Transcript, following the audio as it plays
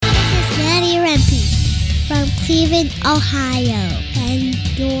Cleveland, Ohio. And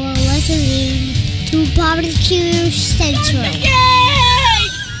you're listening to BBQ Central. Yay!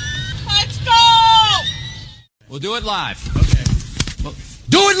 Let's go! We'll do it live. Okay.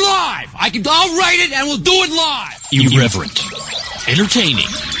 Do it live! I'll write it and we'll do it live! Irreverent. Entertaining.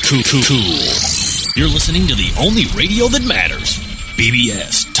 Cool. You're listening to the only radio that matters.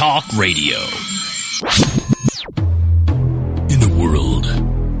 BBS Talk Radio. In a world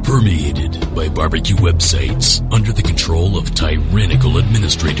permeated by barbecue websites under the control of tyrannical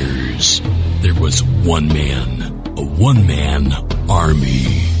administrators, there was one man, a one-man army,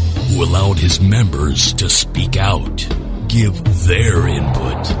 who allowed his members to speak out, give their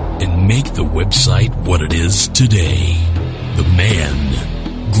input, and make the website what it is today. The man,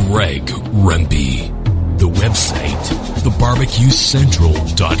 Greg Rempe. The website,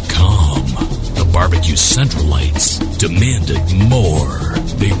 thebarbecuecentral.com. The Barbecue Centralites demanded more.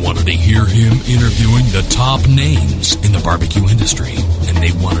 They wanted to hear him interviewing the top names in the barbecue industry, and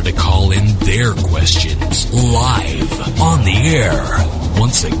they wanted to call in their questions live on the air.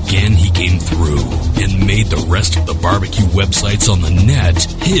 Once again, he came through and made the rest of the barbecue websites on the net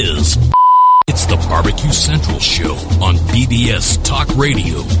his. It's the Barbecue Central Show on BBS Talk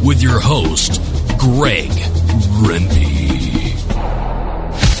Radio with your host, Greg Rempe.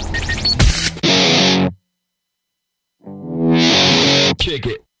 Kick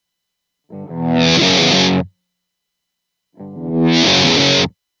it.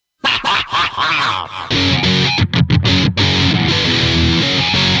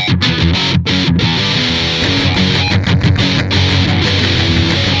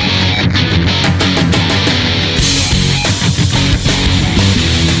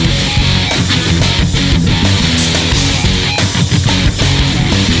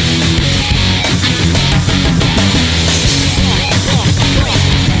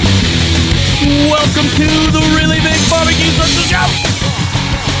 Welcome to the Really Big Barbecue Central Show.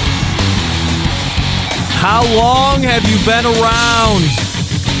 How long have you been around?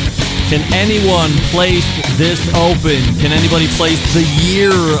 Can anyone place this open? Can anybody place the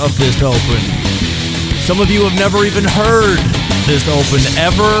year of this open? Some of you have never even heard this open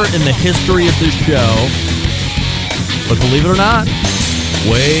ever in the history of this show. But believe it or not,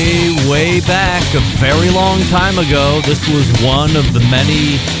 way back, a very long time ago, this was one of the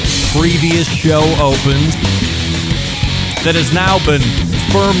many previous show opens that has now been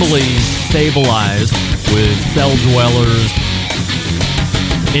firmly stabilized with Cell Dwellers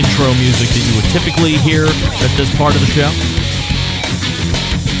intro music that you would typically hear at this part of the show.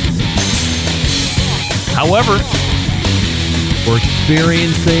 However, we're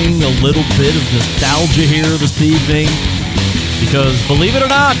experiencing a little bit of nostalgia here this evening because, believe it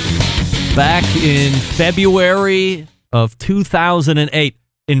or not, back in February of 2008,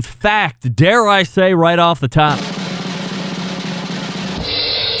 in fact, dare I say right off the top,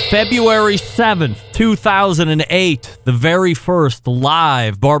 February 7th, 2008, the very first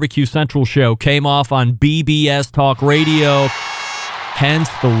live Barbecue Central show came off on BBS Talk Radio, hence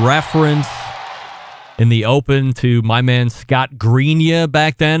the reference in the open to my man Scott Greenia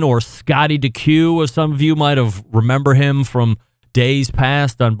back then, or Scotty DeQ, as some of you might have remember him from days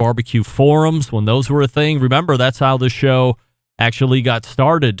past on barbecue forums when those were a thing. Remember, that's how the show actually got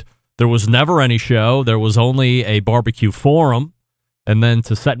started. There was never any show. There was only a barbecue forum. And then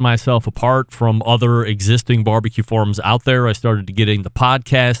to set myself apart from other existing barbecue forums out there, I started to get into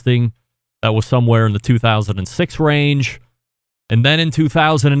podcasting. That was somewhere in the 2006 range. And then in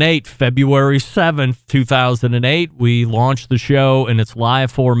 2008, February 7th, 2008, we launched the show in its live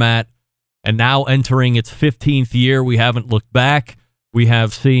format. And now entering its 15th year, we haven't looked back. We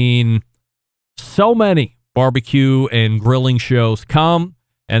have seen so many barbecue and grilling shows come,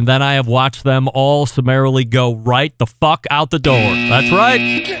 and then I have watched them all summarily go right the fuck out the door. That's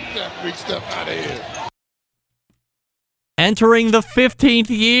right. Get that big stuff out of here. Entering the 15th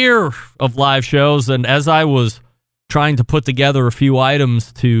year of live shows, and as I was trying to put together a few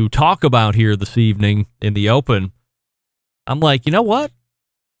items to talk about here this evening in the open, I'm like, you know what?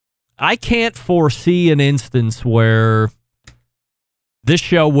 I can't foresee an instance where this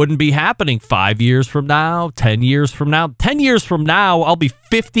show wouldn't be happening 5 years from now, 10 years from now. 10 years from now, I'll be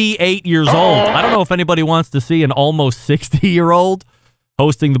 58 years old. I don't know if anybody wants to see an almost 60-year-old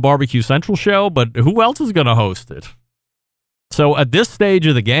hosting the Barbecue Central show, but who else is going to host it? So at this stage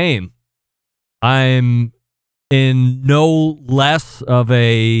of the game, I'm in no less of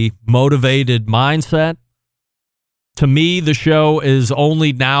a motivated mindset. To me, the show is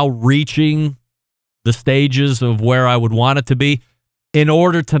only now reaching the stages of where I would want it to be in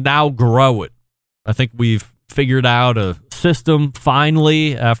order to now grow it. I think we've figured out a system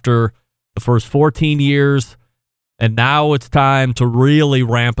finally after the first 14 years And now it's time to really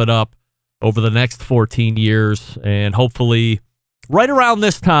ramp it up over the next 14 years. And hopefully right around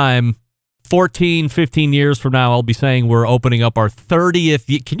this time, 14, 15 years from now, I'll be saying we're opening up our 30th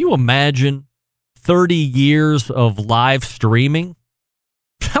year. Can you imagine 30 years of live streaming?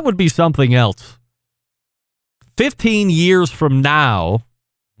 That would be something else. 15 years from now,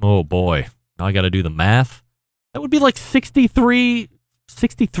 oh boy, now I got to do the math. That would be like 63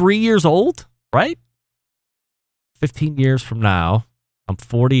 years old, right? 15 years from now, I'm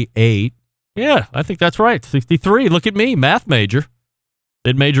 48. Yeah, I think that's right. 63. Look at me, math major.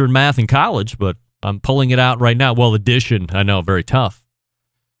 Did major in math in college, but I'm pulling it out right now. Well, addition, I know, very tough.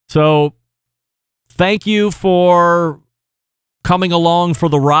 So thank you for coming along for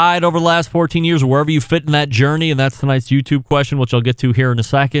the ride over the last 14 years, or wherever you fit in that journey. And that's tonight's YouTube question, which I'll get to here in a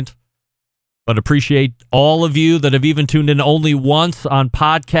second. But appreciate all of you that have even tuned in only once on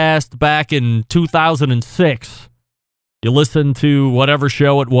podcast back in 2006. You listened to whatever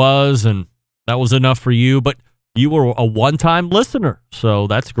show it was, and that was enough for you. But you were a one-time listener, so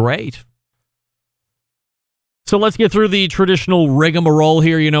that's great. So let's get through the traditional rigmarole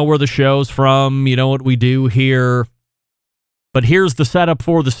here. You know where the show's from. You know what we do here. But here's the setup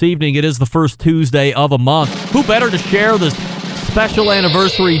for this evening. It is the first Tuesday of a month. Who better to share this special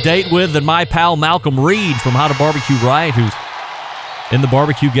anniversary date with than my pal Malcom Reed from How to BBQ Right, who's in the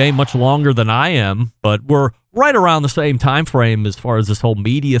barbecue game much longer than I am. But we're right around the same time frame as far as this whole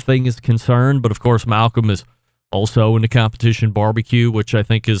media thing is concerned. But, of course, Malcom is also into competition barbecue, which I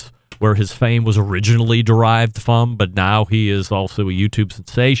think is where his fame was originally derived from. But now he is also a YouTube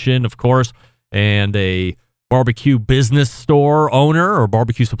sensation, of course, and a barbecue business store owner or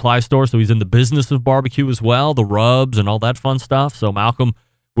barbecue supply store. So he's in the business of barbecue as well, the rubs and all that fun stuff. So Malcom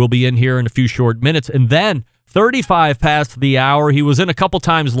will be in here in a few short minutes. And then 35 past the hour. He was in a couple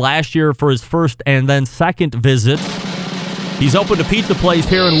times last year for his first and then second visit. He's opened a pizza place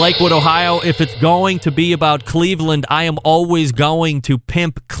here in Lakewood, Ohio. If it's going to be about Cleveland, I am always going to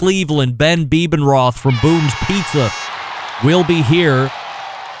pimp Cleveland. Ben Biebenroth from Boom's Pizza will be here.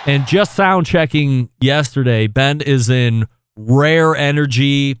 And just sound checking yesterday, Ben is in rare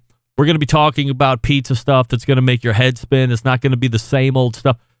energy. We're going to be talking about pizza stuff that's going to make your head spin. It's not going to be the same old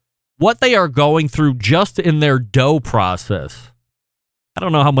stuff. What they are going through just in their dough process. I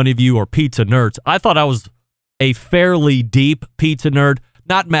don't know how many of you are pizza nerds. I thought I was a fairly deep pizza nerd.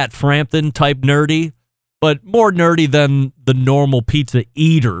 Not Matt Frampton type nerdy, but more nerdy than the normal pizza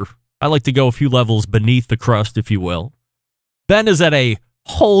eater. I like to go a few levels beneath the crust, if you will. Ben is at a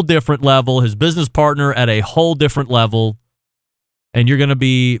whole different level, his business partner at a whole different level, and you're going to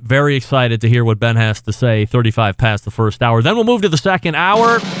be very excited to hear what Ben has to say 35 past the first hour. Then we'll move to the second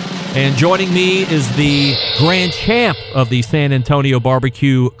hour, and joining me is the grand champ of the San Antonio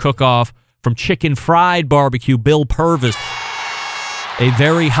Barbecue Cook-Off from Chicken Fried Barbecue, Bill Purvis, a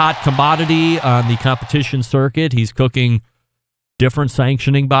very hot commodity on the competition circuit. He's cooking different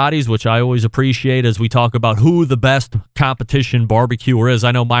sanctioning bodies, which I always appreciate as we talk about who the best competition barbecuer is.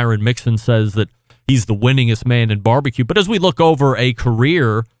 I know Myron Mixon says that he's the winningest man in barbecue, but as we look over a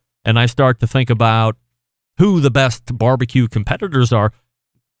career and I start to think about who the best barbecue competitors are,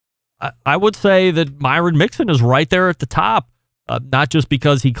 I would say that Myron Mixon is right there at the top, not just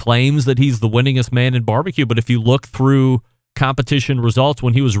because he claims that he's the winningest man in barbecue, but if you look through competition results,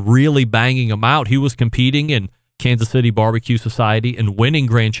 when he was really banging them out, he was competing in Kansas City Barbecue Society and winning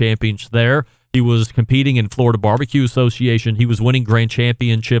grand championships there. He was competing in Florida Barbecue Association. He was winning grand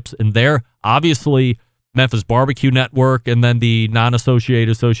championships in there. Obviously, Memphis Barbecue Network and then the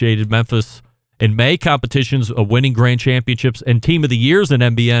non-associated Memphis in May competitions, winning grand championships and Team of the Years in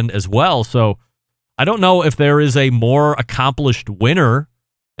MBN as well. So I don't know if there is a more accomplished winner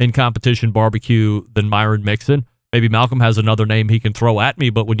in competition barbecue than Myron Mixon. Maybe Malcom has another name he can throw at me,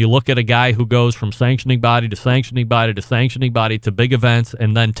 but when you look at a guy who goes from sanctioning body to sanctioning body to sanctioning body to big events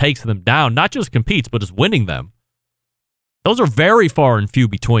and then takes them down, not just competes, but is winning them, those are very far and few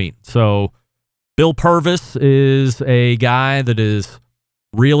between. So Bill Purvis is a guy that is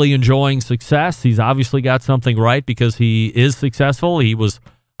really enjoying success. He's obviously got something right because he is successful. He was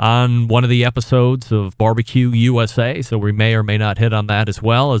on one of the episodes of Barbecue USA, so we may or may not hit on that as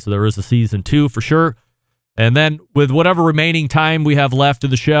well, as there is a season 2 for sure. And then with whatever remaining time we have left of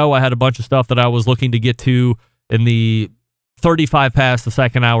the show, I had a bunch of stuff that I was looking to get to in the 35 past the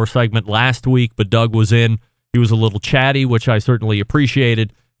second hour segment last week, but Doug was in. He was a little chatty, which I certainly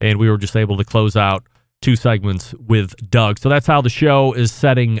appreciated, and we were just able to close out 2 segments with Doug. So that's how the show is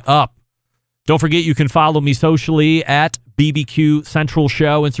setting up. Don't forget you can follow me socially at BBQ Central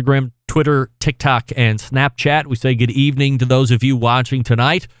Show, Instagram, Twitter, TikTok, and Snapchat. We say good evening to those of you watching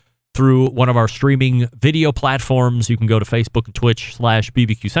tonight. through one of our streaming video platforms. You can go to Facebook and Twitch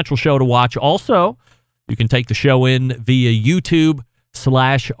 /BBQ Central Show to watch. Also, you can take the show in via YouTube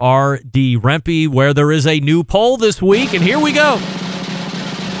 /RD Rempe, where there is a new poll this week. And here we go.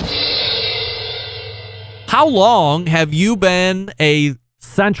 How long have you been a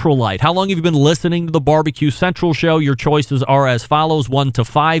Centralite? How long have you been listening to the Barbecue Central Show? Your choices are as follows: 1 to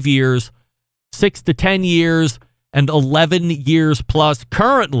 5 years, 6 to 10 years, and 11 years plus.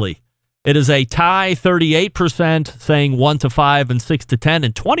 Currently, it is a tie, 38% saying 1 to 5 and 6 to 10,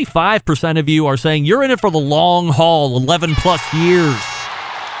 and 25% of you are saying you're in it for the long haul, 11 plus years.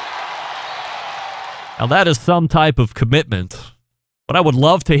 Now, that is some type of commitment, but I would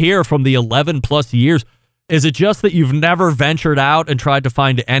love to hear from the 11 plus years. Is it just that you've never ventured out and tried to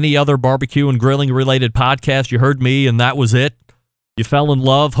find any other barbecue and grilling related podcast? You heard me and that was it? You fell in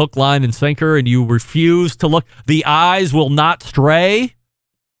love, hook, line, and sinker, and you refuse to look. The eyes will not stray.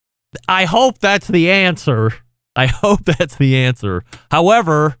 I hope that's the answer. I hope that's the answer.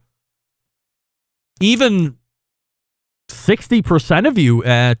 However, even 60% of you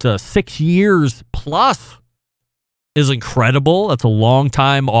at 6 years plus is incredible. That's a long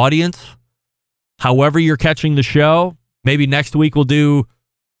time audience. However you're catching the show, maybe next week we'll do,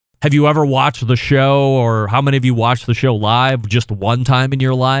 have you ever watched the show, or how many of you watched the show live just one time in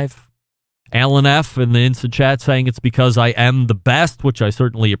your life? Alan F. in the Instant Chat saying it's because I am the best, which I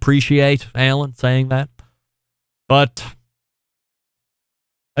certainly appreciate, Alan, saying that. But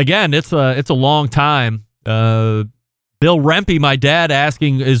again, it's a long time. Bill Rempe, my dad,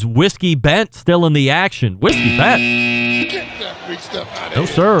 asking, is Whiskey Bent still in the action? Whiskey Bent? Get that big stuff out of No,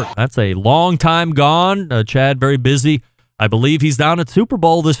 here. sir. That's a long time gone. Chad, very busy. I believe he's down at Super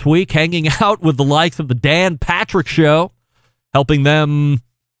Bowl this week, hanging out with the likes of the Dan Patrick Show, helping them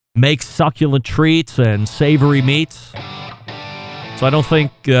make succulent treats and savory meats. So I don't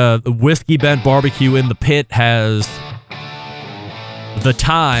think the Whiskey Bent Barbecue in the Pit has the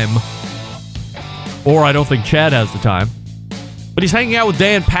time, or I don't think Chad has the time. But he's hanging out with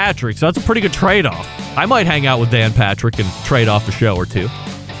Dan Patrick, so that's a pretty good trade-off. I might hang out with Dan Patrick and trade off a show or two.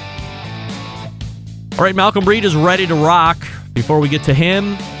 All right, Malcom Reed is ready to rock. Before we get to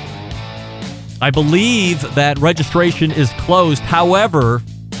him, I believe that registration is closed. However,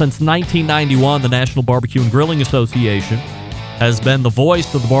 since 1991, the National Barbecue and Grilling Association has been the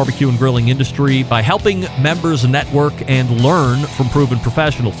voice of the barbecue and grilling industry by helping members network and learn from proven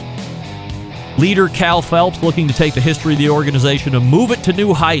professionals. Leader Cal Phelps looking to take the history of the organization and move it to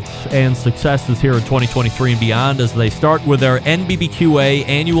new heights and successes here in 2023 and beyond as they start with their NBBQA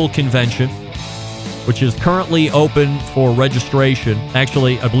annual convention, which is currently open for registration.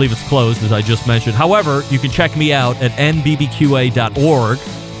 Actually, I believe it's closed, as I just mentioned. However, you can check me out at nbbqa.org.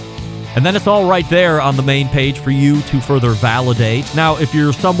 And then it's all right there on the main page for you to further validate. Now, if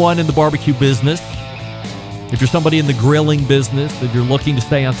you're someone in the barbecue business, if you're somebody in the grilling business, if you're looking to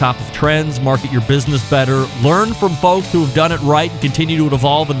stay on top of trends, market your business better, learn from folks who have done it right and continue to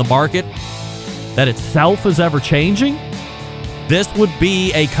evolve in the market that itself is ever changing, this would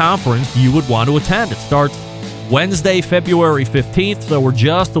be a conference you would want to attend. It starts Wednesday, February 15th, so we're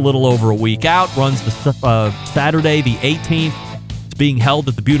just a little over a week out. Runs the Saturday, the 18th. It's being held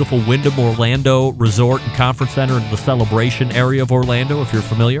at the beautiful Wyndham Orlando Resort and Conference Center in the Celebration area of Orlando, if you're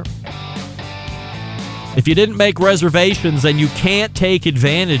familiar. If you didn't make reservations, then you can't take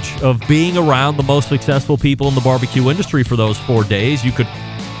advantage of being around the most successful people in the barbecue industry for those 4 days. You could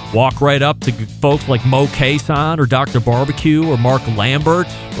walk right up to folks like Mo Cason or Dr. Barbecue or Mark Lambert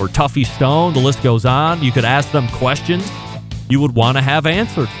or Tuffy Stone. The list goes on. You could ask them questions you would want to have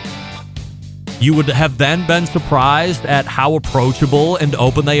answered. You would have then been surprised at how approachable and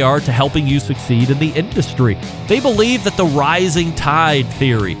open they are to helping you succeed in the industry. They believe that the rising tide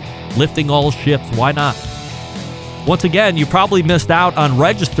theory, lifting all ships, why not? Once again, you probably missed out on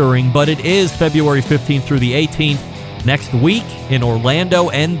registering, but it is February 15th through the 18th next week in Orlando,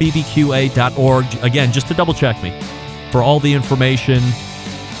 nbbqa.org. Again, just to double check me for all the information.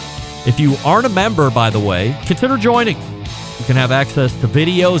 If you aren't a member, by the way, consider joining. You can have access to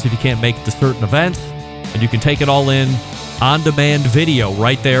videos if you can't make it to certain events, and you can take it all in on-demand video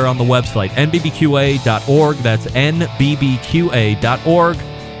right there on the website, nbbqa.org. That's nbbqa.org.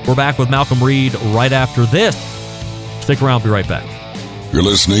 We're back with Malcom Reed right after this. Stick around, be right back. You're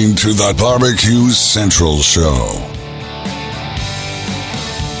listening to the Barbecue Central Show.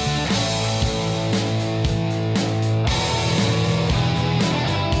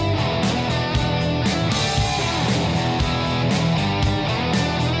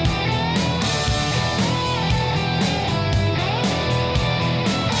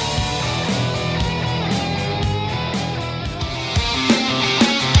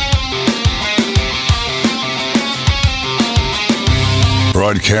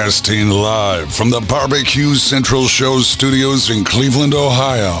 Broadcasting live from the Barbecue Central Show studios in Cleveland,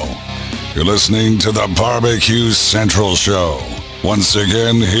 Ohio. You're listening to the Barbecue Central Show. Once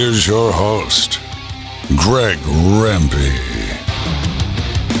again, here's your host, Greg Rempe.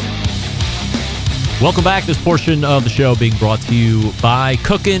 Welcome back. This portion of the show being brought to you by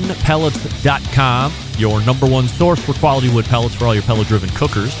CookinPellets.com, your number one source for quality wood pellets for all your pellet-driven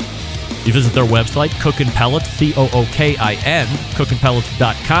cookers. You visit their website, Cookin Pellets, COOKIN,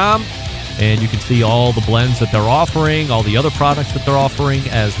 CookinPellets.com, and you can see all the blends that they're offering, all the other products that they're offering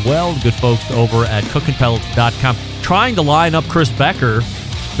as well. The good folks over at CookinPellets.com trying to line up Chris Becker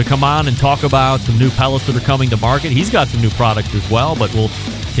to come on and talk about some new pellets that are coming to market. He's got some new products as well, but we'll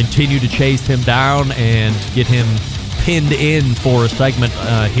continue to chase him down and get him pinned in for a segment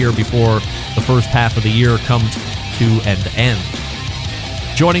here before the first half of the year comes to an end.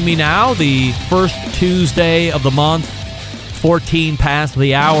 Joining me now, the first Tuesday of the month, 14 past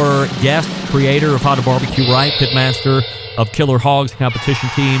the hour, guest, creator of How to BBQ Right, pitmaster of Killer Hogs competition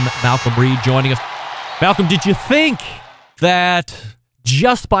team, Malcom Reed, joining us. Malcom, did you think that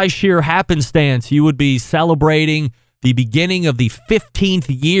just by sheer happenstance you would be celebrating the beginning of the 15th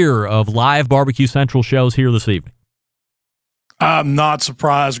year of live Barbecue Central shows here this evening? I'm not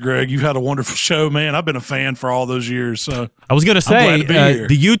surprised, Greg. You've had a wonderful show, man. I've been a fan for all those years. So I was going to say,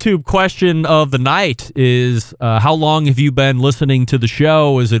 the YouTube question of the night is, how long have you been listening to the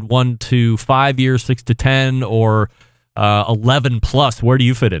show? Is it 1 to 5 years, 6 to 10, or 11 plus? Where do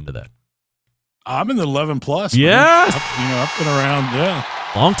you fit into that? I'm in the 11 plus. Yeah. I've been around, yeah.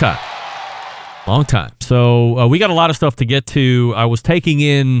 Long time. So we got a lot of stuff to get to. I was taking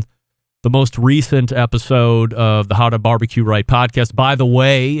in the most recent episode of the How to BBQ Right podcast. By the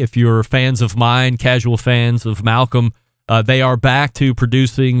way, if you're fans of mine, casual fans of Malcom, they are back to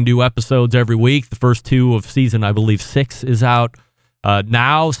producing new episodes every week. The first 2 of season, I believe, 6 is out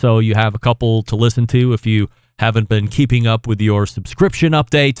now, so you have a couple to listen to if you haven't been keeping up with your subscription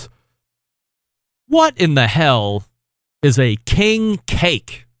updates. What in the hell is a king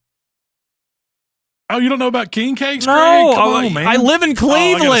cake? Oh, you don't know about king cakes, No, Greg? Come on, man. I live in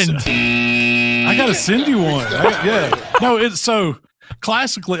Cleveland. I gotta send you one. No, it's so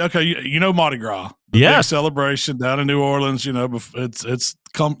classically okay. You know Mardi Gras, the big celebration down in New Orleans. You know, it's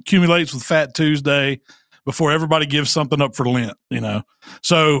accumulates with Fat Tuesday before everybody gives something up for Lent. You know,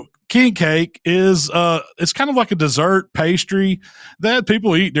 so king cake is it's kind of like a dessert pastry that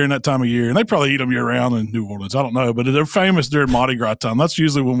people eat during that time of year, and they probably eat them year round in New Orleans. I don't know, but they're famous during Mardi Gras time. That's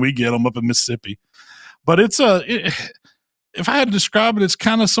usually when we get them up in Mississippi. But it's if I had to describe it, it's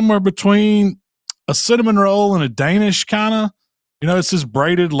kind of somewhere between a cinnamon roll and a Danish kind of. You know, it's this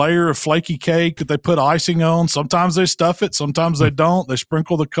braided layer of flaky cake that they put icing on. Sometimes they stuff it, sometimes they don't. They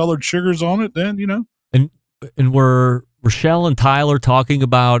sprinkle the colored sugars on it. Then And were Rochelle and Tyler talking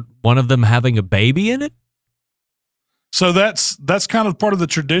about one of them having a baby in it? So that's kind of part of the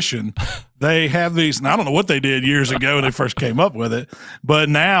tradition. They have these, and I don't know what they did years ago when they first came up with it, but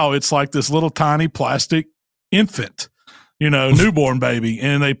now it's like this little tiny plastic infant, newborn baby,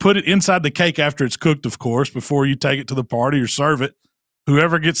 and they put it inside the cake after it's cooked, of course, before you take it to the party or serve it.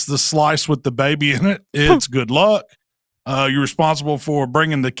 Whoever gets the slice with the baby in it, it's good luck. You're responsible for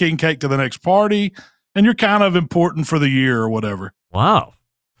bringing the king cake to the next party, and you're kind of important for the year or whatever. Wow.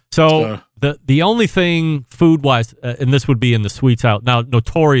 So the only thing food-wise, and this would be in the sweets out. Now,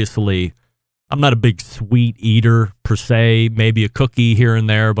 notoriously, I'm not a big sweet eater per se, maybe a cookie here and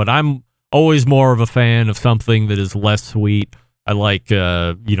there, but I'm always more of a fan of something that is less sweet. I like,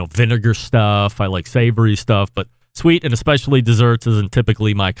 vinegar stuff. I like savory stuff, but sweet and especially desserts isn't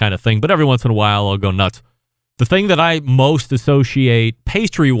typically my kind of thing. But every once in a while, I'll go nuts. The thing that I most associate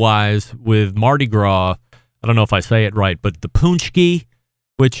pastry-wise with Mardi Gras, I don't know if I say it right, but the punchki,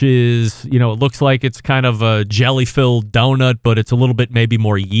 which is, it looks like it's kind of a jelly-filled donut, but it's a little bit maybe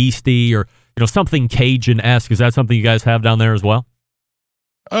more yeasty or, something Cajun-esque. Is that something you guys have down there as well?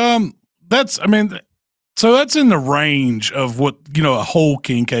 That's in the range of what, a whole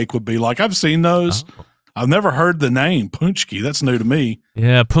king cake would be like. I've seen those. Oh. I've never heard the name punchki. That's new to me.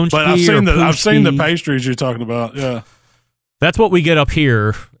 Yeah, punchki. But I've seen the pastries you're talking about. Yeah. That's what we get up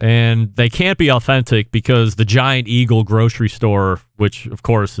here, and they can't be authentic because the Giant Eagle grocery store, which, of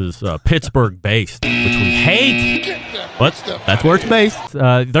course, is Pittsburgh-based, which we hate, but that's where it's based.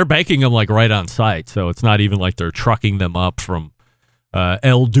 They're baking them, right on site, so it's not even like they're trucking them up from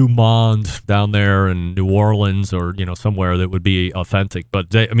El Dumont down there in New Orleans or, somewhere that would be authentic.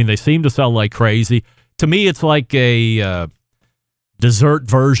 But, they seem to sell like crazy. To me, it's like a dessert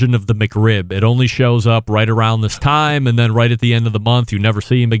version of the McRib. It only shows up right around this time, and then right at the end of the month, you never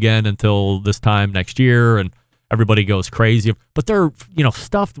see him again until this time next year. And everybody goes crazy. But they're,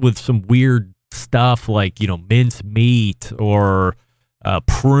 stuffed with some weird stuff like, mince meat or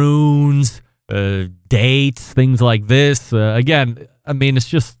prunes, dates, things like this. Again, I mean, it's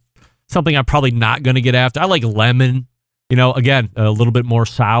just something I'm probably not going to get after. I like lemon, again, a little bit more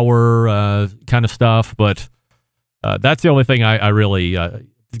sour kind of stuff. But that's the only thing I really...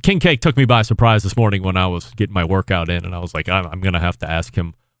 King Cake took me by surprise this morning when I was getting my workout in, and I was like, I'm going to have to ask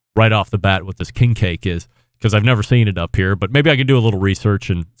him right off the bat what this King Cake is, because I've never seen it up here. But maybe I can do a little research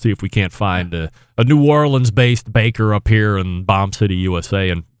and see if we can't find a New Orleans-based baker up here in Bomb City, USA,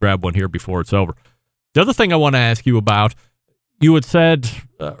 and grab one here before it's over. The other thing I want to ask you about, you had said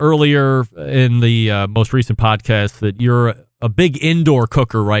earlier in the most recent podcast that you're a big indoor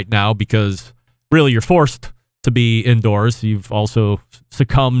cooker right now because really you're forced to be indoors. You've also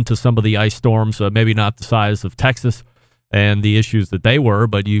succumbed to some of the ice storms, maybe not the size of Texas and the issues that they were,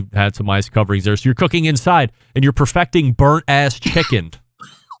 but you had some ice coverings there. So you're cooking inside and you're perfecting burnt-ass chicken.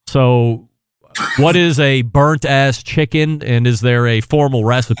 So what is a burnt-ass chicken, and is there a formal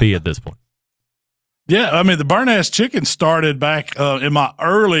recipe at this point? Yeah, I mean, the burnt-ass chicken started back in my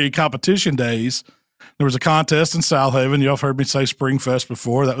early competition days. There was a contest in South Haven. Y'all have heard me say Springfest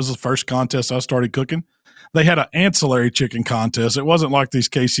before. That was the first contest I started cooking. They had an ancillary chicken contest. It wasn't like these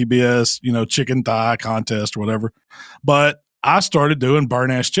KCBS, chicken thigh contest or whatever. But I started doing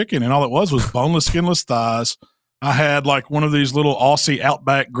burnt-ass chicken, and all it was boneless, skinless thighs. I had like one of these little Aussie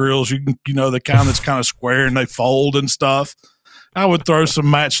Outback grills, the kind that's kind of square and they fold and stuff. I would throw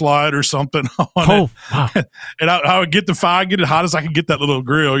some match light or something on it. Wow. And I would get the fire, get it hot as I could get that little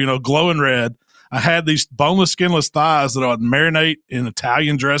grill, glowing red. I had these boneless, skinless thighs that I would marinate in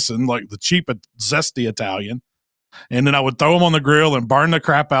Italian dressing, like the cheap, zesty Italian. And then I would throw them on the grill and burn the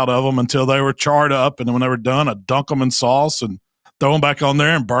crap out of them until they were charred up. And then when they were done, I'd dunk them in sauce and throw them back on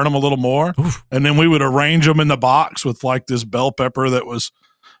there and burn them a little more. Oof. And then we would arrange them in the box with like this bell pepper that was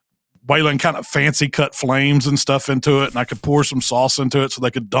Waylon kind of fancy cut flames and stuff into it. And I could pour some sauce into it so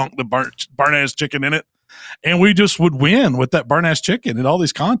they could dunk the burnt-ass chicken in it. And we just would win with that burnt-ass chicken in all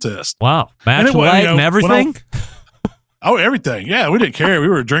these contests. Wow. Match light and everything? Everything. Yeah, we didn't care. We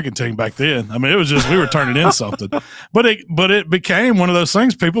were a drinking team back then. I mean, it was just we were turning in something. But it became one of those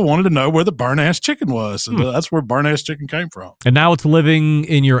things people wanted to know where the burnt-ass chicken was. And that's where burnt-ass chicken came from. And now it's living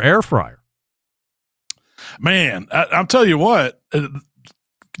in your air fryer. Man, I'll tell you what.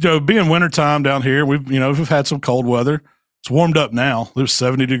 Being wintertime down here, we've had some cold weather. It's warmed up now. It was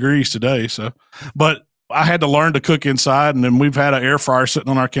 70 degrees today. But I had to learn to cook inside, and then we've had an air fryer sitting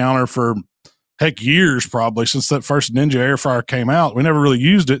on our counter for years, probably since that first Ninja air fryer came out. We never really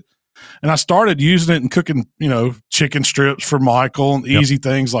used it. And I started using it and cooking, chicken strips for Michael and easy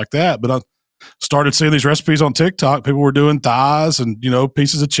things like that. But I started seeing these recipes on TikTok. People were doing thighs and,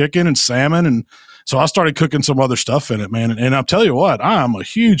 pieces of chicken and salmon. And so I started cooking some other stuff in it, man. And I'll tell you what, I'm a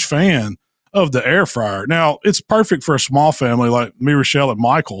huge fan of the air fryer. Now, it's perfect for a small family like me, Rochelle, and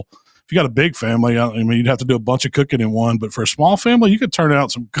Michael. If you got a big family, I mean, you'd have to do a bunch of cooking in one. But for a small family, you could turn out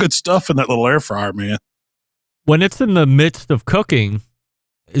some good stuff in that little air fryer, man. When it's in the midst of cooking,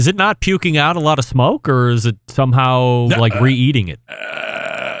 is it not puking out a lot of smoke, or is it somehow re-eating it?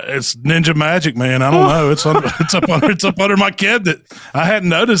 It's ninja magic, man. I don't know. It's up under my cabinet. I hadn't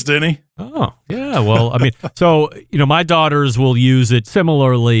noticed any. Oh, yeah. Well, I mean, so, my daughters will use it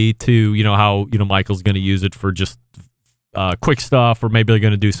similarly to, how, Michael's going to use it for just quick stuff, or maybe they're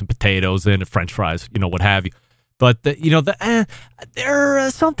going to do some potatoes and French fries, what have you. But, they're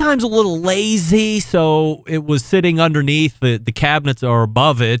sometimes a little lazy, so it was sitting underneath. The cabinets are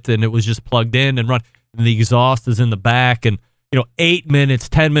above it, and it was just plugged in and run. And the exhaust is in the back, and 8 minutes,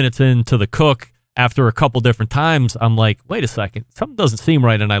 10 minutes into the cook, after a couple different times, I'm like, wait a second, something doesn't seem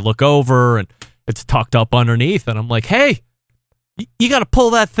right. And I look over and it's tucked up underneath. And I'm like, hey, you got to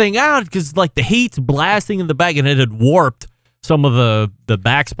pull that thing out, because like the heat's blasting in the back, and it had warped some of the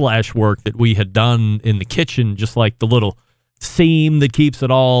backsplash work that we had done in the kitchen, just like the little seam that keeps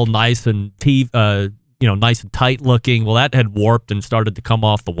it all nice and nice and tight looking. Well, that had warped and started to come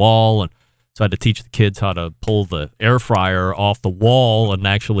off the wall, and so I had to teach the kids how to pull the air fryer off the wall and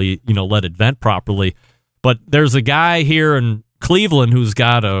actually, let it vent properly. But there's a guy here in Cleveland who's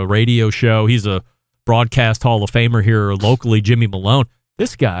got a radio show. He's a broadcast Hall of Famer here locally, Jimmy Malone.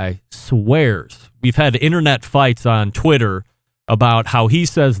 This guy swears. We've had internet fights on Twitter about how he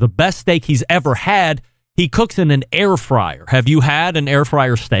says the best steak he's ever had, he cooks in an air fryer. Have you had an air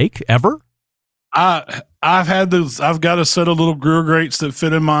fryer steak ever? I've had those. I've got a set of little grill grates that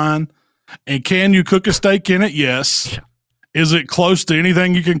fit in mine. And can you cook a steak in it? Yes. Is it close to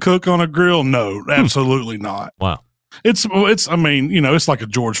anything you can cook on a grill? No, absolutely not. Wow. It's like a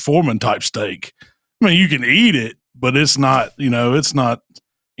George Foreman type steak. I mean, you can eat it, but it's not, it's not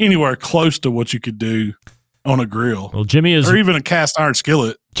anywhere close to what you could do on a grill. Well, Jimmy is, or even a cast iron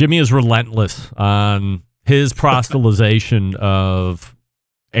skillet. Jimmy is relentless on his proselytization of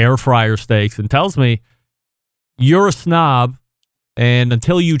air fryer steaks and tells me you're a snob, and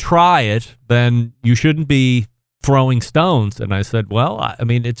until you try it, then you shouldn't be throwing stones. And I said, well, I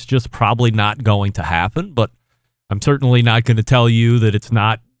mean, it's just probably not going to happen, but I'm certainly not going to tell you that it's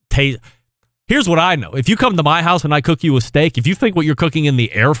not Here's what I know. If you come to my house and I cook you a steak, if you think what you're cooking in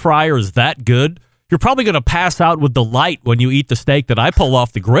the air fryer is that good, you're probably going to pass out with delight when you eat the steak that I pull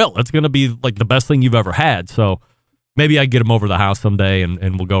off the grill. It's going to be like the best thing you've ever had. So maybe I get him over to the house someday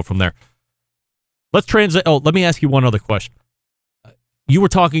and we'll go from there. Let's transit. Oh, let me ask you one other question. You were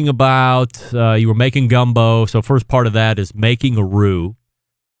talking about you were making gumbo. So first part of that is making a roux.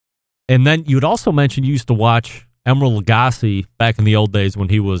 And then you had also mentioned you used to watch Emeril Lagasse back in the old days when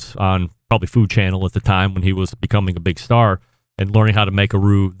he was on probably Food Channel at the time when he was becoming a big star and learning how to make a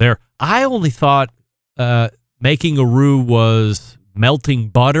roux there. I only thought making a roux was melting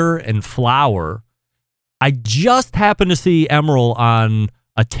butter and flour. I just happened to see Emeril on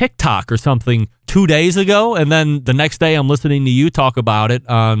a TikTok or something 2 days ago, and then the next day I'm listening to you talk about it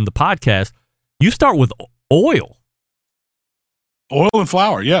on the podcast. You start with oil. Oil and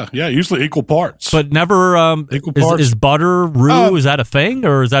flour, yeah, usually equal parts. But never equal parts. Is butter roux? Is that a thing,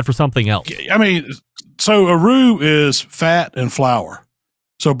 or is that for something else? I mean, so a roux is fat and flour.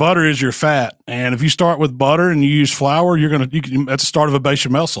 So butter is your fat, and if you start with butter and you use flour, that's the start of a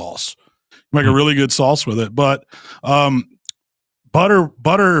bechamel sauce. You make a really good sauce with it. But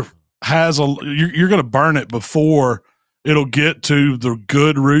butter has you're going to burn it before it'll get to the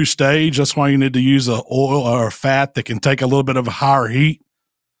good roux stage. That's why you need to use a oil or a fat that can take a little bit of a higher heat,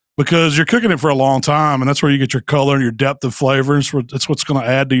 because you're cooking it for a long time, and that's where you get your color and your depth of flavor. It's what's going to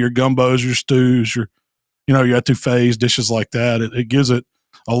add to your gumbos, your stews, your etouffees, dishes like that. It gives it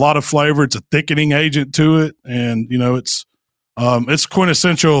a lot of flavor. It's a thickening agent to it, and it's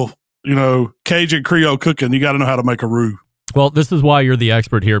quintessential Cajun Creole cooking. You got to know how to make a roux. Well, this is why you're the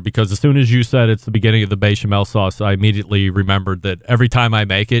expert here, because as soon as you said it's the beginning of the bechamel sauce, I immediately remembered that every time I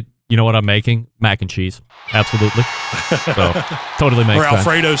make it, you know what I'm making? Mac and cheese. Absolutely. So totally makes sense. Or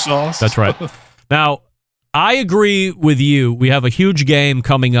Alfredo sauce. That's right. Now, I agree with you. We have a huge game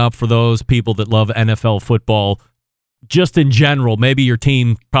coming up for those people that love NFL football. Just in general, maybe your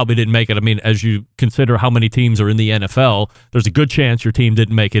team probably didn't make it. I mean, as you consider how many teams are in the NFL, there's a good chance your team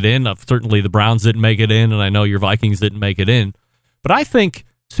didn't make it in. Certainly the Browns didn't make it in, and I know your Vikings didn't make it in. But I think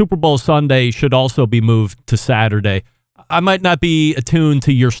Super Bowl Sunday should also be moved to Saturday. I might not be attuned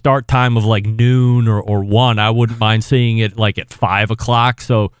to your start time of like noon or 1. I wouldn't mind seeing it like at 5 o'clock,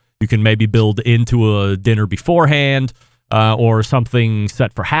 so you can maybe build into a dinner beforehand or something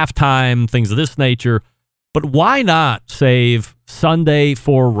set for halftime, things of this nature. But why not save Sunday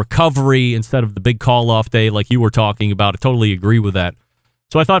for recovery instead of the big call-off day like you were talking about? I totally agree with that.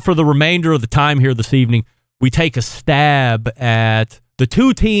 So I thought for the remainder of the time here this evening, we take a stab at the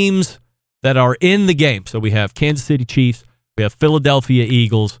two teams that are in the game. So we have Kansas City Chiefs, we have Philadelphia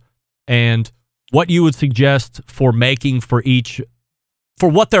Eagles, and what you would suggest for making for each, for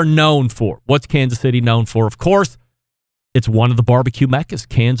what they're known for. What's Kansas City known for? Of course, it's one of the barbecue meccas.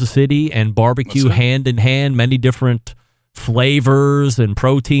 Kansas City and barbecue hand in hand, many different flavors and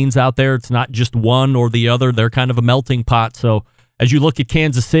proteins out there. It's not just one or the other. They're kind of a melting pot. So as you look at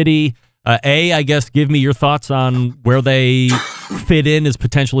Kansas City, I guess give me your thoughts on where they fit in as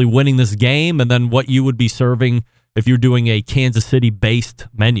potentially winning this game, and then what you would be serving if you're doing a Kansas City-based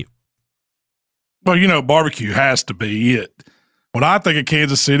menu. Well, barbecue has to be it. When I think of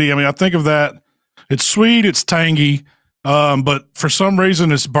Kansas City, I mean, I think of that. It's sweet, it's tangy. But for some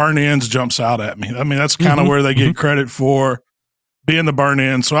reason, it's burn ends jumps out at me. I mean, that's kind of where they get credit for being the burn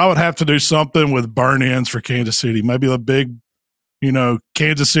ends. So I would have to do something with burn ends for Kansas City. Maybe a big,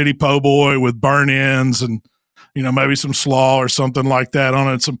 Kansas City po' boy with burn ends and, maybe some slaw or something like that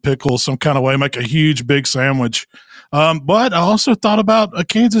on it, some pickles, some kind of way, make a huge, big sandwich. But I also thought about a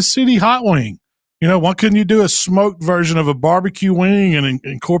Kansas City hot wing. Why couldn't you do a smoked version of a barbecue wing and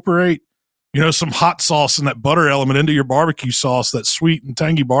incorporate some hot sauce and that butter element into your barbecue sauce, that sweet and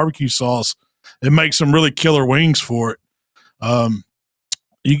tangy barbecue sauce, and make some really killer wings for it.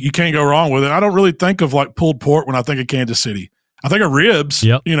 You can't go wrong with it. I don't really think of like pulled pork when I think of Kansas City. I think of ribs.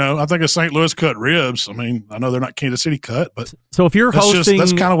 Yep. I think of St. Louis cut ribs. I mean, I know they're not Kansas City cut, but so if you're hosting,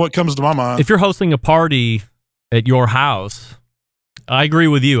 that's kind of what comes to my mind. If you're hosting a party at your house, I agree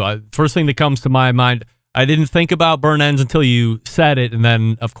with you. First thing that comes to my mind, I didn't think about burn ends until you said it, and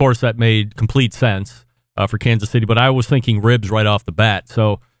then, of course, that made complete sense for Kansas City, but I was thinking ribs right off the bat.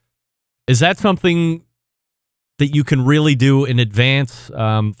 So Is that something that you can really do in advance?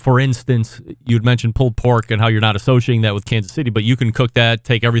 For instance, you'd mentioned pulled pork and how you're not associating that with Kansas City, but you can cook that,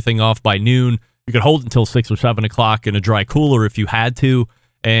 take everything off by noon. You could hold it until 6 or 7 o'clock in a dry cooler if you had to,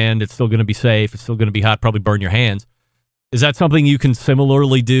 and it's still going to be safe. It's still going to be hot, probably burn your hands. Is that something you can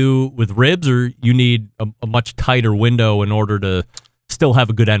similarly do with ribs, or you need a much tighter window in order to still have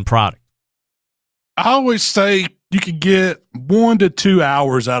a good end product? I always say you could get 1 to 2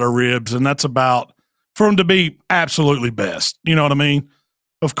 hours out of ribs, and that's about for them to be absolutely best. You know what I mean?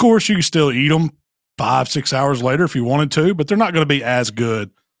 Of course, you can still eat them 5, 6 hours later if you wanted to, but they're not going to be as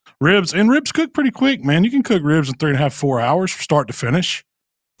good. Ribs cook pretty quick, man. You can cook ribs in 3.5, 4 hours from start to finish.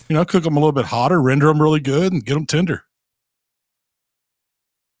 You know, cook them a little bit hotter, render them really good, and get them tender.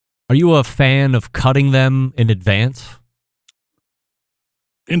 Are you a fan of cutting them in advance?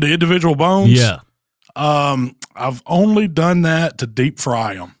 Into individual bones? Yeah. I've only done that to deep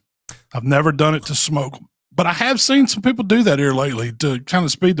fry them. I've never done it to smoke them. But I have seen some people do that here lately to kind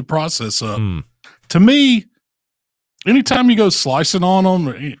of speed the process up. To me, anytime you go slicing on them,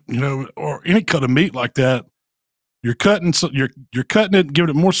 or any cut of meat like that, you're cutting it, giving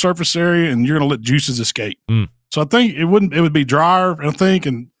it more surface area, and you're going to let juices escape. So I think it would be drier, I think,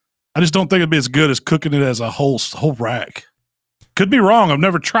 and I just don't think it'd be as good as cooking it as a whole rack. Could be wrong. I've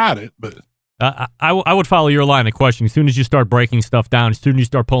never tried it, but I would follow your line of questioning. As soon as you start breaking stuff down, as soon as you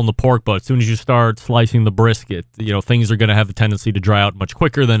start pulling the pork butt, as soon as you start slicing the brisket, things are going to have a tendency to dry out much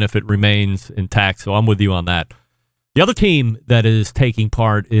quicker than if it remains intact. So I'm with you on that. The other team that is taking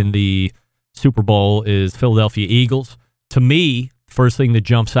part in the Super Bowl is Philadelphia Eagles. To me, first thing that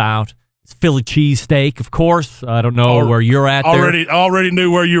jumps out is Philly cheesesteak, of course. I don't know where you're at there. Already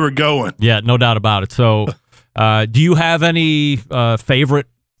knew where you were going. Yeah, no doubt about it. So do you have any favorite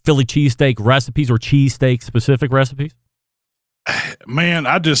Philly cheesesteak recipes or cheesesteak specific recipes? Man,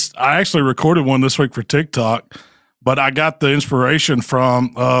 I actually recorded one this week for TikTok, but I got the inspiration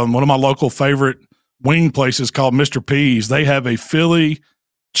from one of my local favorite wing places called Mr. P's. They have a Philly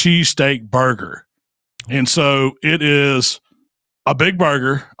cheesesteak burger. And so it is a big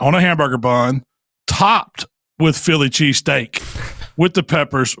burger on a hamburger bun topped with Philly cheesesteak, with the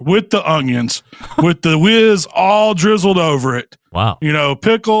peppers, with the onions, with the whiz all drizzled over it. Wow.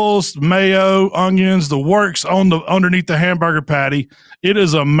 Pickles, mayo, onions, the works underneath the hamburger patty. It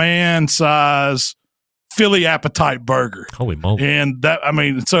is a man-size Philly appetite burger. Holy moly. And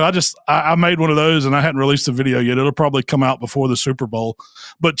so I made one of those, and I hadn't released the video yet. It'll probably come out before the Super Bowl.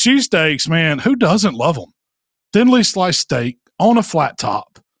 But cheesesteaks, man, who doesn't love them? Thinly sliced steak on a flat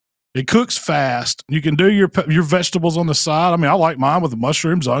top. It cooks fast. You can do your vegetables on the side. I like mine with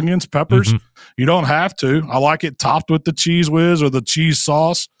mushrooms, onions, peppers. Mm-hmm. You don't have to. I like it topped with the cheese whiz or the cheese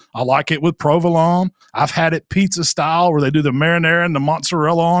sauce. I like it with provolone. I've had it pizza style where they do the marinara and the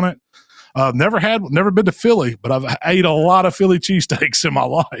mozzarella on it. Never been to Philly, but I've ate a lot of Philly cheesesteaks in my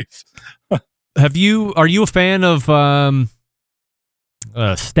life. Are you a fan of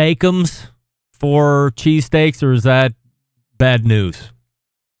steakums for cheesesteaks, or is that bad news?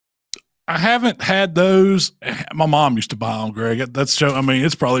 I haven't had those. My mom used to buy them, Greg.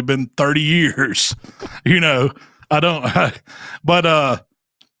 It's probably been 30 years. We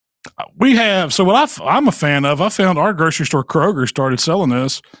have. So what I'm a fan of, I found our grocery store Kroger started selling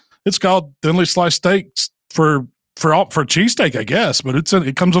this. It's called thinly sliced steaks for cheesesteak, I guess. But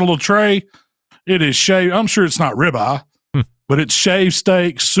it comes in a little tray. It is shaved. I'm sure it's not ribeye, but it's shaved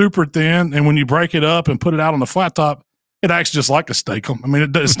steak, super thin. And when you break it up and put it out on the flat top, it acts just like a steak.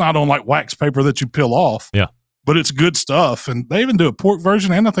 It's not on like wax paper that you peel off. Yeah. But it's good stuff. And they even do a pork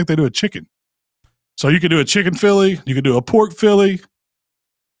version, and I think they do a chicken. So you could do a chicken Philly. You could do a pork Philly.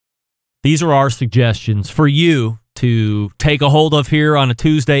 These are our suggestions for you to take a hold of here on a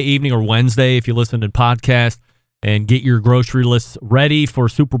Tuesday evening or Wednesday if you listen to the podcast, and get your grocery lists ready for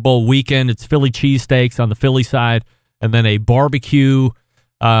Super Bowl weekend. It's Philly cheesesteaks on the Philly side, and then a barbecue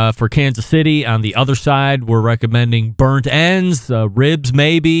for Kansas City. On the other side, we're recommending burnt ends, ribs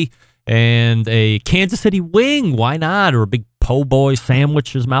maybe, and a Kansas City wing. Why not? Or a big po' boy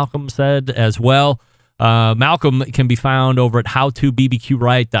sandwich, as Malcom said, as well. Malcom can be found over at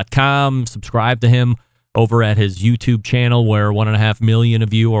howtobbqright.com. Subscribe to him over at his YouTube channel, where 1.5 million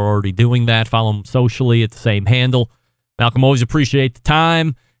of you are already doing that. Follow him socially at the same handle. Malcom, always appreciate the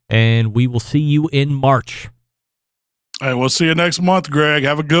time, and we will see you in March. Hey, we'll see you next month, Greg.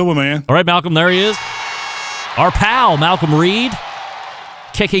 Have a good one, man. All right, Malcom, there he is. Our pal, Malcom Reed,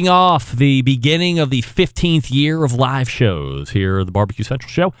 kicking off the beginning of the 15th year of live shows here at the Barbecue Central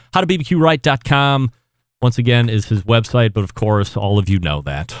Show. HowToBBQRight.com, once again, is his website, but of course, all of you know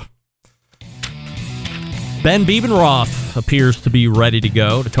that. Ben Biebenroth appears to be ready to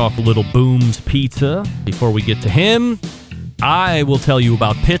go to talk a little Booms Pizza. Before we get to him, I will tell you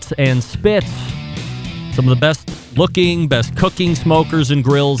about Pits and Spits. Some of the best looking, best cooking smokers and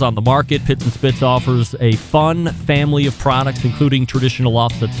grills on the market. Pits and Spits offers a fun family of products, including traditional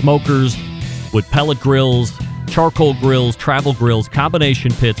offset smokers, wood pellet grills, charcoal grills, travel grills,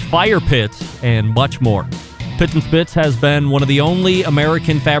 combination pits, fire pits, and much more. Pits and Spits has been one of the only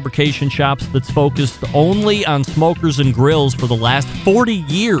American fabrication shops that's focused only on smokers and grills for the last 40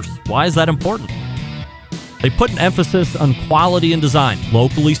 years. Why is that important? They put an emphasis on quality and design,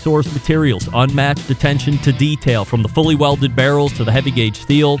 locally sourced materials, unmatched attention to detail, from the fully welded barrels to the heavy gauge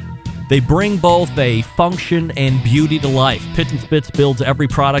steel. They bring both a function and beauty to life. Pits and Spits builds every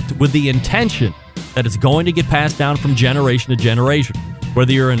product with the intention that it's going to get passed down from generation to generation.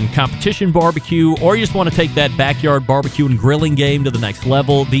 Whether you're in competition barbecue or you just want to take that backyard barbecue and grilling game to the next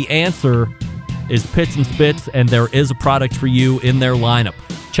level, the answer is Pits and Spits, and there is a product for you in their lineup.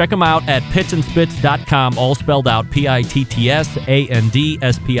 Check them out at pitsandspits.com, all spelled out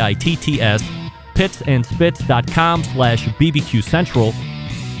PITTSANDSPITTS, pitsandspits.com/BBQ Central,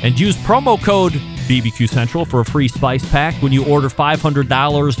 and use promo code BBQ Central for a free spice pack when you order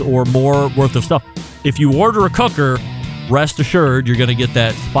 $500 or more worth of stuff. If you order a cooker, rest assured you're going to get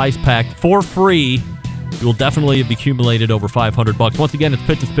that spice pack for free. You will definitely have accumulated over $500. Once again, it's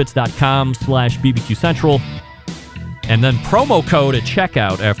pitsandspits.com/BBQ Central. And then promo code at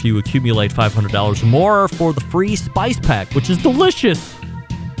checkout after you accumulate $500 or more for the free spice pack, which is delicious.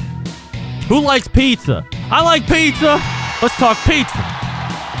 Who likes pizza? I like pizza. Let's talk pizza.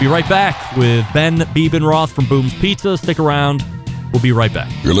 Be right back with Ben Biebenroth from Booms Pizza. Stick around. We'll be right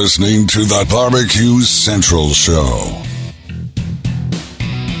back. You're listening to the Barbecue Central Show.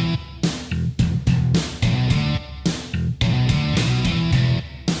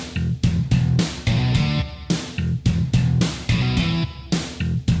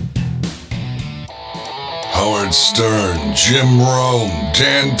 Howard Stern, Jim Rome,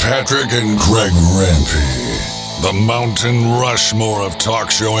 Dan Patrick, and Greg Rempe. The Mountain Rushmore of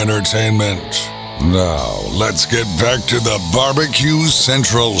talk show entertainment. Now, let's get back to the Barbecue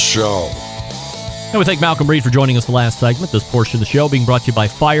Central Show. And we thank Malcom Reed for joining us the last segment. This portion of the show being brought to you by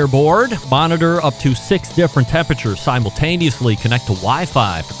Fireboard. Monitor up to 6 different temperatures simultaneously. Connect to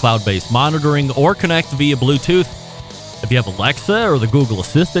Wi-Fi for cloud-based monitoring or connect via Bluetooth. If you have Alexa or the Google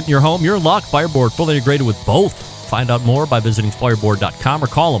Assistant in your home, you're in luck. Fireboard, fully integrated with both. Find out more by visiting fireboard.com or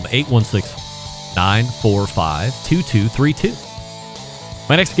call them 816-945-2232.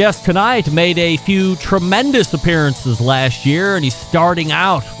 My next guest tonight made a few tremendous appearances last year, and he's starting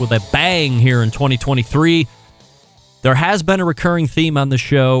out with a bang here in 2023. There has been a recurring theme on the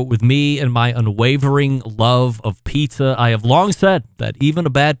show with me and my unwavering love of pizza. I have long said that even a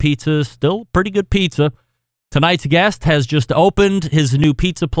bad pizza is still pretty good pizza. Tonight's guest has just opened his new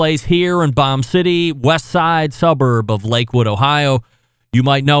pizza place here in Bomb City, west side suburb of Lakewood, Ohio. You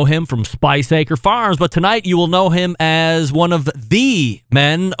might know him from Spice Acre Farms, but tonight you will know him as one of the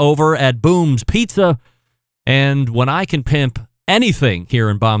men over at Booms Pizza. And when I can pimp anything here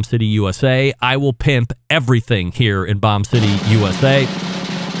in Bomb City, USA, I will pimp everything here in Bomb City, USA.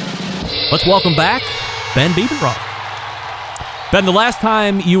 Let's welcome back Ben Biebenroth. Ben, the last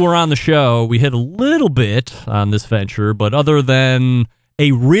time you were on the show, we hit a little bit on this venture, but other than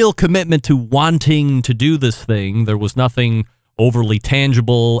a real commitment to wanting to do this thing, there was nothing overly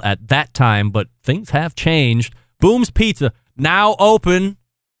tangible at that time, but things have changed. Booms Pizza, now open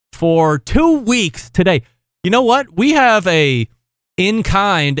for 2 weeks today. You know what? We have a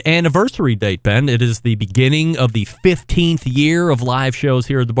in-kind anniversary date, Ben. It is the beginning of the 15th year of live shows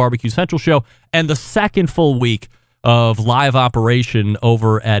here at the Barbecue Central Show and the second full week of live operation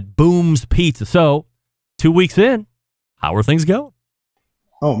over at Booms Pizza. So, 2 weeks in, how are things going?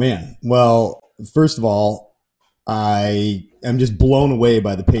 Oh, man. Well, first of all, I am just blown away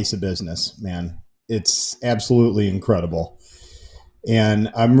by the pace of business, man. It's absolutely incredible.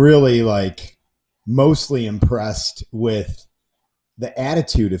 And I'm really mostly impressed with the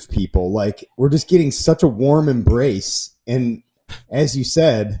attitude of people. We're just getting such a warm embrace. And as you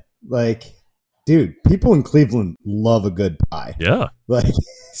said, dude, people in Cleveland love a good pie. Yeah.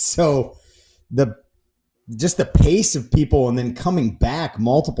 So the pace of people and then coming back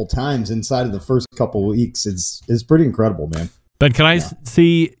multiple times inside of the first couple of weeks is pretty incredible, man. Ben, can I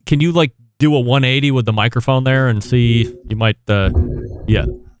see, can you do a 180 with the microphone there and see, you might, yeah.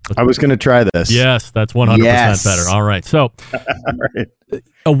 I was going to try this. Yes, that's 100% better. All right. So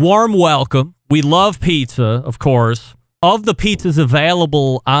a warm welcome. We love pizza, of course. Of the pizzas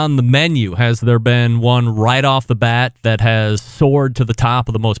available on the menu, has there been one right off the bat that has soared to the top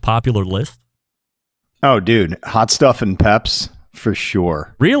of the most popular list? Oh, dude, hot stuff and peps for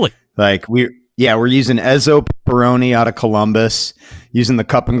sure. Really? Like we're using Ezzo pepperoni out of Columbus, using the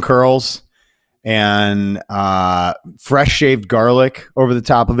cup and curls, and fresh shaved garlic over the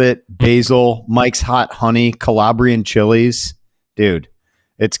top of it, basil, Mike's hot honey, Calabrian chilies. Dude,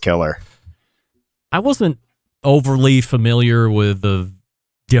 it's killer. I wasn't overly familiar with the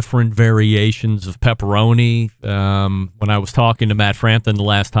different variations of pepperoni. When I was talking to Matt Frampton the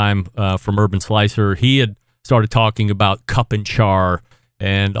last time from Urban Slicer, he had started talking about cup and char.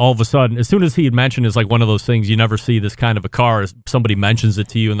 And all of a sudden, as soon as he had mentioned, it's like one of those things you never see this kind of a car. Somebody mentions it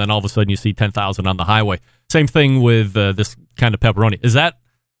to you, and then all of a sudden you see 10,000 on the highway. Same thing with this kind of pepperoni. Is that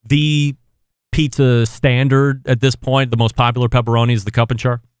the pizza standard at this point? The most popular pepperoni is the cup and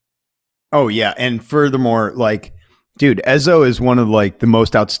char? Oh, yeah. And furthermore, like, dude, Ezzo is one of like the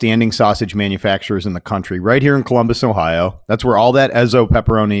most outstanding sausage manufacturers in the country, right here in Columbus, Ohio. That's where all that Ezzo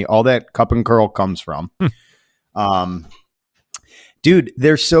pepperoni, all that cup and curl comes from. Dude,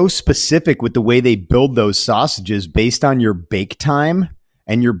 they're so specific with the way they build those sausages based on your bake time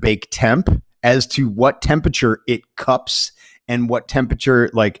and your bake temp as to what temperature it cups and what temperature,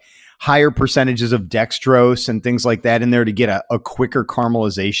 like higher percentages of dextrose and things like that in there to get a quicker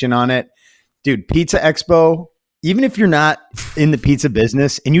caramelization on it. Dude, Pizza Expo, even if you're not in the pizza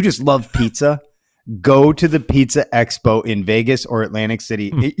business and you just love pizza, go to the Pizza Expo in Vegas or Atlantic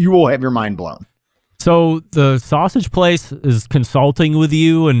City. You will have your mind blown. So the sausage place is consulting with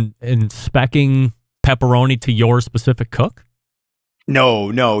you and speccing pepperoni to your specific cook? No.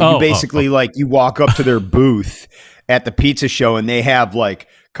 You basically like you walk up to their booth at the pizza show and they have like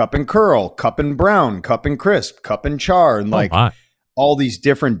cup and curl, cup and brown, cup and crisp, cup and char, and like all these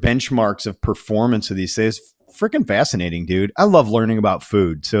different benchmarks of performance of these things. Freaking fascinating, dude. I love learning about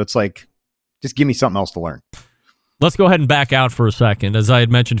food. So it's like, just give me something else to learn. Let's go ahead and back out for a second. As I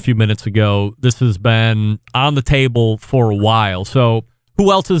had mentioned a few minutes ago, this has been on the table for a while. So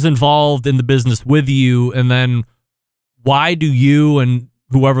who else is involved in the business with you? And then why do you and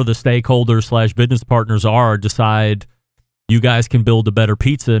whoever the stakeholders / business partners are decide you guys can build a better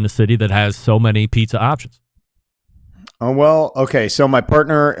pizza in a city that has so many pizza options? Oh, well, okay. So my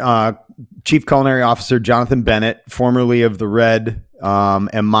partner, Chief Culinary Officer Jonathan Bennett, formerly of the Red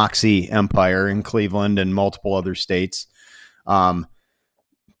and Moxie Empire in Cleveland and multiple other states.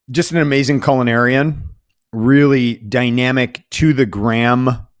 Just an amazing culinarian, really dynamic, to the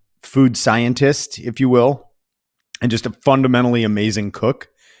gram food scientist, if you will, and just a fundamentally amazing cook,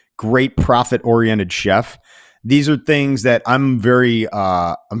 great profit-oriented chef. These are things that I'm very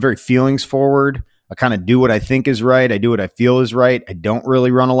feelings forward. I kind of do what I think is right. I do what I feel is right. I don't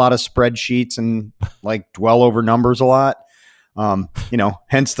really run a lot of spreadsheets and like dwell over numbers a lot.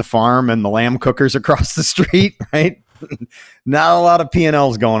 Hence the farm and the lamb cookers across the street, right? Not a lot of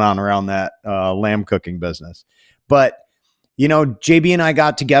P&Ls going on around that lamb cooking business. But, JB and I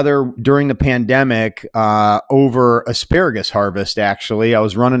got together during the pandemic over asparagus harvest, actually. I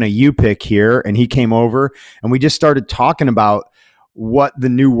was running a U-Pick here and he came over and we just started talking about what the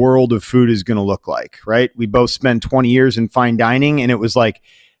new world of food is going to look like, right? We both spent 20 years in fine dining and it was like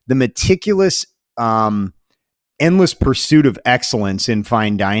the meticulous, endless pursuit of excellence in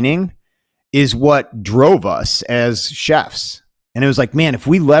fine dining is what drove us as chefs. And it was like, man, if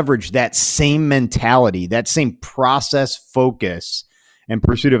we leverage that same mentality, that same process focus and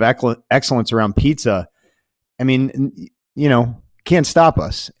pursuit of excellence around pizza, I mean, can't stop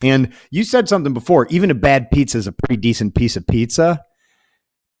us. And you said something before, even a bad pizza is a pretty decent piece of pizza.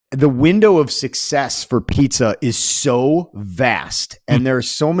 The window of success for pizza is so vast and there are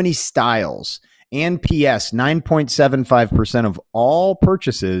so many styles. And PS, 9.75% of all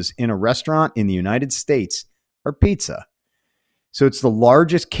purchases in a restaurant in the United States are pizza. So it's the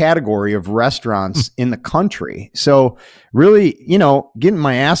largest category of restaurants in the country. So really, getting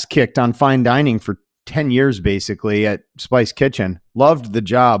my ass kicked on fine dining for 10 years basically at Spice Kitchen. Loved the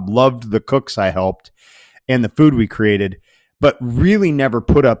job, loved the cooks I helped and the food we created, but really never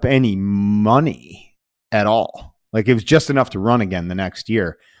put up any money at all. Like it was just enough to run again the next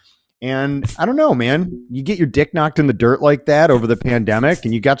year. And I don't know, man, you get your dick knocked in the dirt like that over the pandemic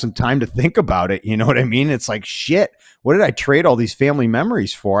and you got some time to think about it. You know what I mean? It's like, shit, what did I trade all these family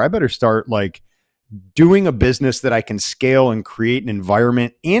memories for? I better start like doing a business that I can scale and create an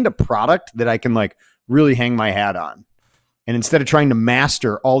environment and a product that I can like really hang my hat on. And instead of trying to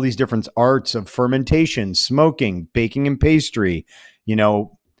master all these different arts of fermentation, smoking, baking and pastry,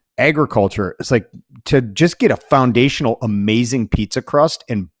 agriculture, it's like to just get a foundational, amazing pizza crust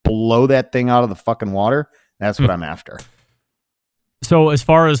and blow that thing out of the fucking water. That's what I'm after. So as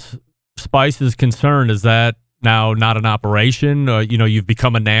far as Spice is concerned, is that now not an operation? You've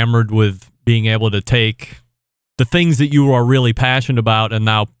become enamored with being able to take the things that you are really passionate about and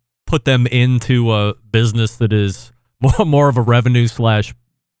now put them into a business that is more of a revenue slash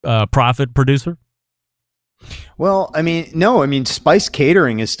profit producer? Well, I mean, no, I mean, Spice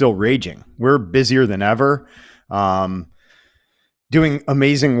Catering is still raging. We're busier than ever. Doing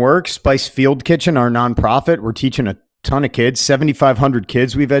amazing work. Spice Field Kitchen, our nonprofit, we're teaching a ton of kids, 7,500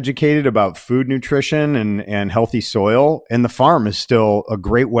 kids we've educated about food nutrition and healthy soil. And the farm is still a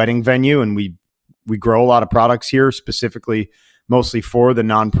great wedding venue. And we grow a lot of products here, specifically mostly for the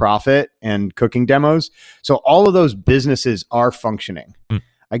nonprofit and cooking demos. So all of those businesses are functioning.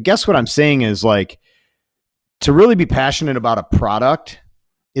 I guess what I'm saying is, like, to really be passionate about a product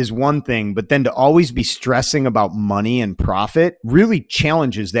is one thing, but then to always be stressing about money and profit really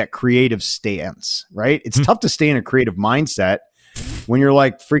challenges that creative stance, right? It's tough to stay in a creative mindset when you're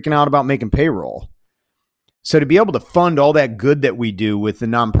like freaking out about making payroll. So to be able to fund all that good that we do with the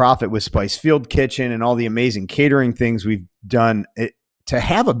nonprofit, with Spice Field Kitchen and all the amazing catering things we've done, to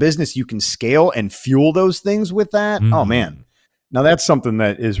have a business you can scale and fuel those things with that, oh man. Now that's something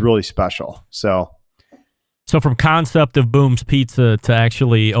that is really special. So from concept of Boom's Pizza to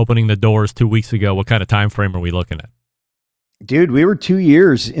actually opening the doors 2 weeks ago, what kind of time frame are we looking at? Dude, we were 2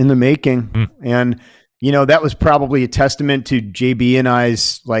 years in the making. And, you know, that was probably a testament to JB and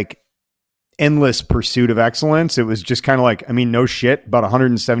I's like endless pursuit of excellence. It was just kind of like, I mean, no shit, about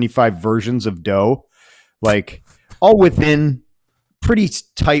 175 versions of dough, like all within pretty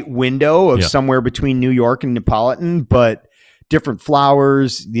tight window of somewhere between New York and Neapolitan, but different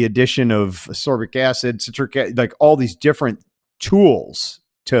flours, the addition of ascorbic acid, citric acid, like all these different tools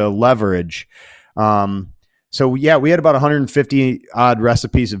to leverage. So yeah, we had about 150 odd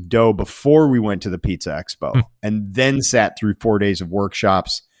recipes of dough before we went to the Pizza Expo, and then sat through 4 days of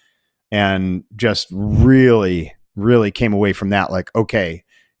workshops and just really, really came away from that like, okay,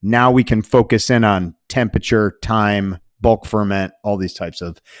 now we can focus in on temperature, time, bulk ferment, all these types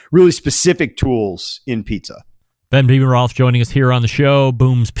of really specific tools in pizza. Ben Beamer-Rolfe joining us here on the show.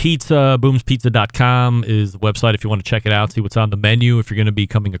 Boom's Pizza, boomspizza.com is the website if you want to check it out, see what's on the menu. If you're going to be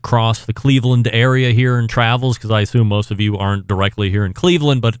coming across the Cleveland area here in travels, because I assume most of you aren't directly here in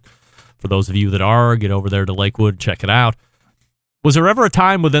Cleveland, but for those of you that are, get over there to Lakewood, check it out. Was there ever a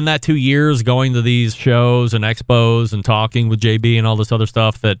time within that 2 years going to these shows and expos and talking with JB and all this other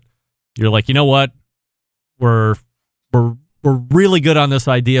stuff that you're like, you know what, we're really good on this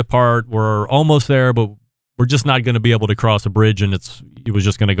idea part, we're almost there, but we're just not going to be able to cross a bridge, and it was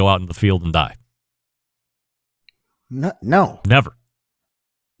just going to go out in the field and die? No. Never.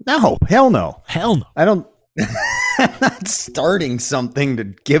 No. Hell no. Hell no. I don't. I'm not starting something to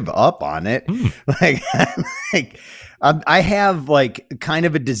give up on it. I have like kind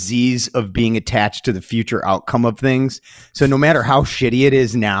of a disease of being attached to the future outcome of things. So no matter how shitty it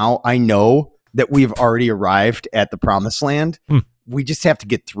is now, I know that we've already arrived at the promised land. We just have to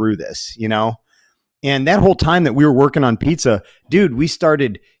get through this, you know? And that whole time that we were working on pizza, dude, we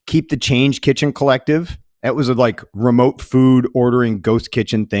started Keep the Change Kitchen Collective. That was a like remote food ordering ghost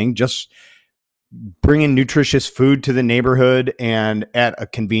kitchen thing, just bringing nutritious food to the neighborhood and at a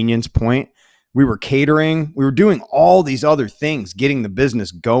convenience point. We were catering. We were doing all these other things, getting the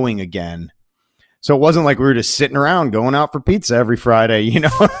business going again. So it wasn't like we were just sitting around going out for pizza every Friday, you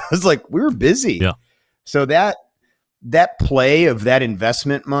know? It was like we were busy. Yeah. So that play of that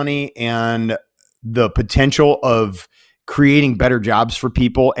investment money and the potential of creating better jobs for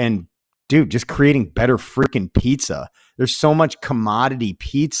people and, dude, just creating better freaking pizza. There's so much commodity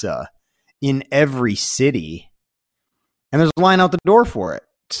pizza in every city, and there's a line out the door for it.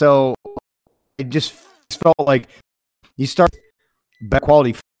 So it just felt like you start better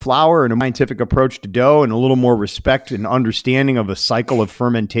quality flour and a scientific approach to dough and a little more respect and understanding of a cycle of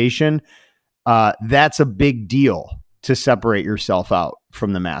fermentation. That's a big deal to separate yourself out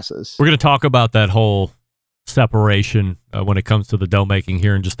from the masses. We're going to talk about that whole separation when it comes to the dough making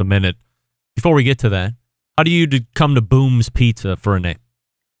here in just a minute. Before we get to that, how do you come to Boom's Pizza for a name?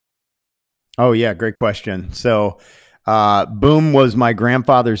 Oh, yeah, great question. So Boom was my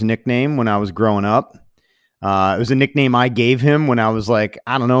grandfather's nickname when I was growing up. It was a nickname I gave him when I was like,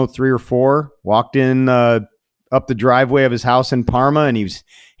 I don't know, 3 or 4. Walked in up the driveway of his house in Parma, and he was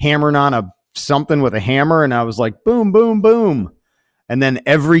hammering on something with a hammer, and I was like, boom, boom, boom. And then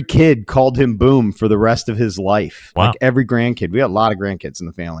every kid called him Boom for the rest of his life. Wow. Like every grandkid. We got a lot of grandkids in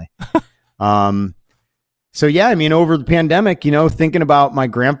the family. So yeah, I mean, over the pandemic, you know, thinking about my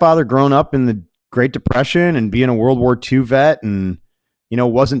grandfather growing up in the Great Depression and being a World War II vet, and, you know,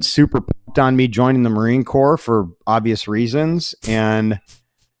 wasn't super pumped on me joining the Marine Corps for obvious reasons. And,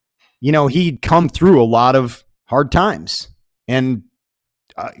 you know, he'd come through a lot of hard times and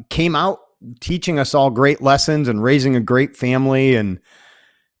came out teaching us all great lessons and raising a great family. And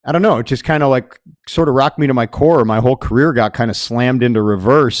I don't know, it just kind of like sort of rocked me to my core. My whole career got kind of slammed into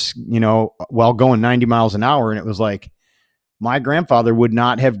reverse, while going 90 miles an hour. And it was like, my grandfather would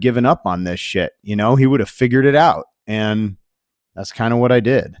not have given up on this shit. He would have figured it out. And that's kind of what I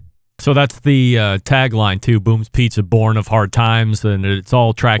did. So that's the tagline too, Boom's Pizza, born of hard times. And it's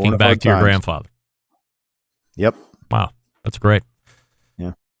all tracking back to your grandfather. Yep. Wow. That's great.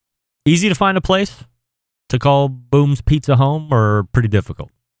 Yeah. Easy to find a place to call Boom's Pizza home, or pretty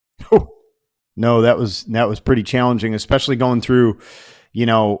difficult? No, that was pretty challenging, especially going through,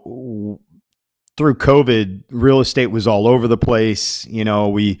 through COVID. Real estate was all over the place.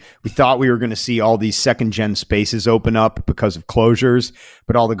 We thought we were going to see all these second gen spaces open up because of closures,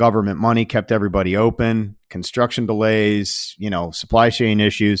 but all the government money kept everybody open. Construction delays, supply chain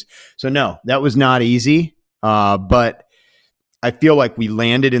issues. So no, that was not easy. But I feel like we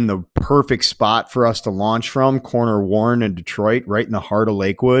landed in the perfect spot for us to launch from, corner Warren and Detroit, right in the heart of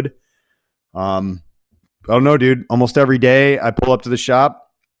Lakewood. I don't know, dude. Almost every day I pull up to the shop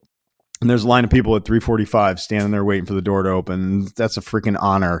and there's a line of people at 3:45 standing there waiting for the door to open. That's a freaking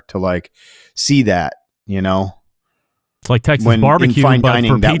honor to like see that, It's like Texas barbecue, but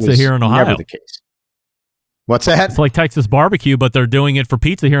for pizza here in Ohio. Never the case. What's that? It's like Texas barbecue, but they're doing it for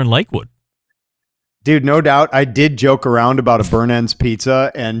pizza here in Lakewood. Dude, no doubt. I did joke around about a Burn Ends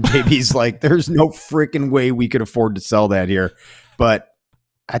pizza, and JB's like, there's no freaking way we could afford to sell that here. But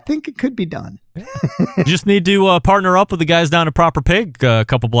I think it could be done. You just need to partner up with the guys down at Proper Pig a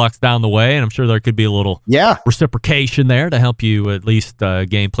couple blocks down the way, and I'm sure there could be a little reciprocation there to help you at least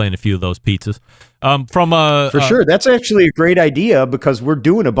game plan a few of those pizzas. For sure. That's actually a great idea because we're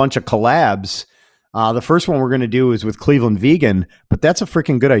doing a bunch of collabs. The first one we're going to do is with Cleveland Vegan, but that's a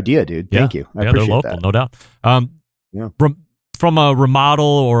freaking good idea, dude. Thank you. I appreciate they're local, that. No doubt. From a remodel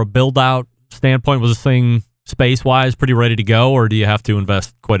or a build out standpoint, was this thing space wise pretty ready to go, or do you have to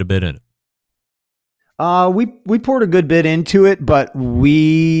invest quite a bit in it? We poured a good bit into it, but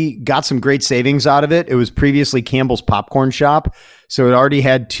we got some great savings out of it. It was previously Campbell's Popcorn Shop, so it already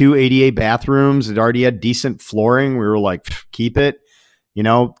had 2 ADA bathrooms. It already had decent flooring. We were like, keep it.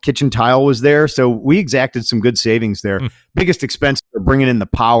 Kitchen tile was there. So we exacted some good savings there. Biggest expense are bringing in the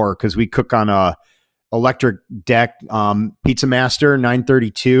power because we cook on a electric deck Pizza Master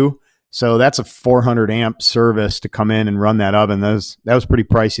 932. So that's a 400 amp service to come in and run that oven. That was pretty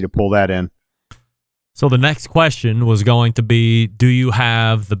pricey to pull that in. So the next question was going to be, do you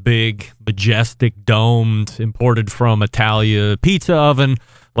have the big, majestic, domed, imported from Italia pizza oven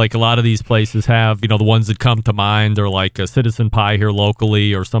like a lot of these places have? The ones that come to mind are like a Citizen Pie here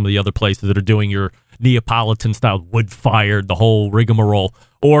locally, or some of the other places that are doing your Neapolitan-style wood-fired, the whole rigmarole.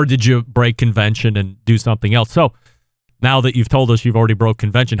 Or did you break convention and do something else? So now that you've told us you've already broke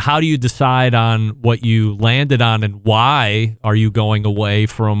convention, how do you decide on what you landed on, and why are you going away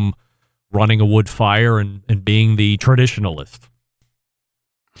from running a wood fire and being the traditionalist?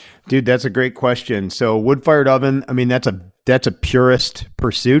 Dude, that's a great question. So wood-fired oven, I mean, that's a purist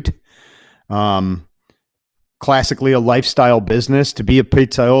pursuit. Classically a lifestyle business. To be a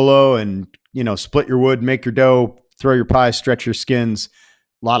pizzaiolo and, split your wood, make your dough, throw your pies, stretch your skins.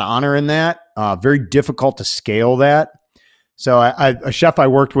 A lot of honor in that. Very difficult to scale that. So a chef I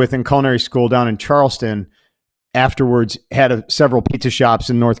worked with in culinary school down in Charleston afterwards had several pizza shops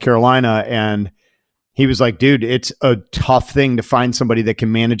in North Carolina, and he was like, dude, it's a tough thing to find somebody that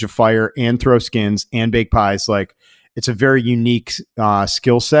can manage a fire and throw skins and bake pies. Like, it's a very unique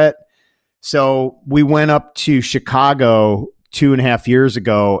skill set. So we went up to Chicago 2.5 years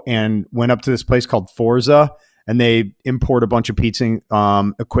ago and went up to this place called Forza, and they import a bunch of pizza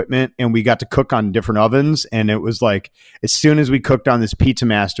equipment, and we got to cook on different ovens. And it was like, as soon as we cooked on this Pizza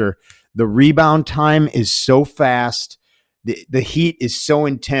Master, the rebound time is so fast. The heat is so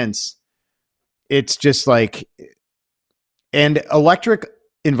intense. It's just like, and electric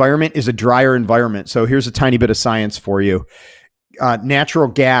environment is a drier environment. So here's a tiny bit of science for you. Natural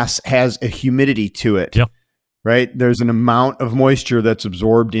gas has a humidity to it, right? There's an amount of moisture that's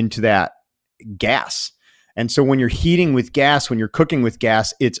absorbed into that gas. And so when you're heating with gas, when you're cooking with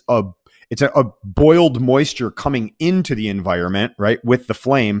gas, it's a boiled moisture coming into the environment, right, with the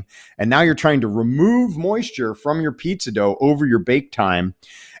flame. And now you're trying to remove moisture from your pizza dough over your bake time.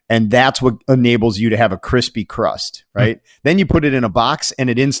 And that's what enables you to have a crispy crust, right? Mm-hmm. Then you put it in a box and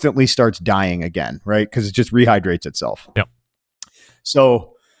it instantly starts dying again, right? Because it just rehydrates itself. Yep.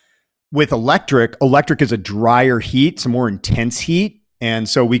 So with electric is a drier heat, it's a more intense heat. And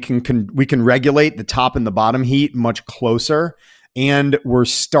so we can regulate the top and the bottom heat much closer. And we're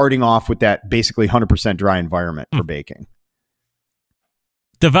starting off with that basically 100% dry environment for baking.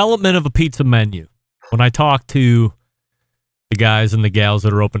 development of a pizza menu. When I talk to the guys and the gals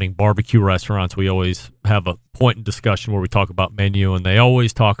that are opening barbecue restaurants, we always have a point in discussion where we talk about menu, and they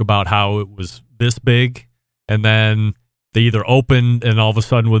always talk about how it was this big, and then they either opened and all of a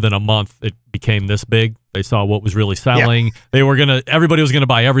sudden within a month it became this big. They saw what was really selling. Yeah. Everybody was gonna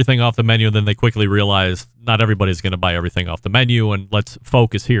buy everything off the menu, and then they quickly realized not everybody's gonna buy everything off the menu, and let's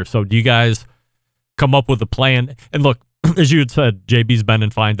focus here. So do you guys come up with a plan? And look, as you had said, JB's been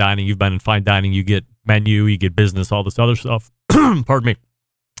in fine dining, you've been in fine dining, you get menu, you get business, all this other stuff. Pardon me.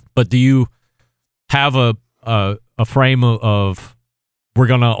 But do you have a frame of we're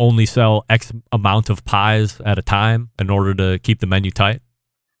going to only sell X amount of pies at a time in order to keep the menu tight?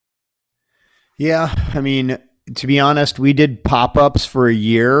 Yeah. I mean, to be honest, we did pop-ups for a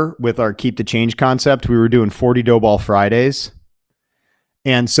year with our Keep the Change concept. We were doing 40 dough ball Fridays.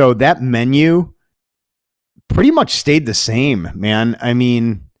 And so that menu pretty much stayed the same, man. I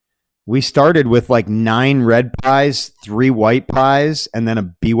mean, we started with like 9 red pies, 3 white pies, and then a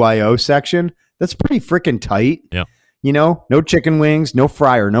BYO section. That's pretty freaking tight. Yeah. You know, no chicken wings, no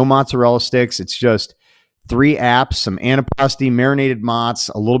fryer, no mozzarella sticks. It's just 3 apps, some antipasti, marinated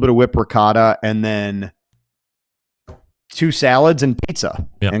mozz, a little bit of whipped ricotta, and then 2 salads and pizza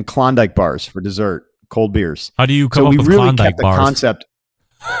and Klondike bars for dessert, cold beers. How do you come up with really Klondike kept bars? The concept,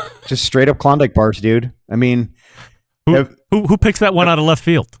 just straight up Klondike bars, dude. I mean, who picks that one out of left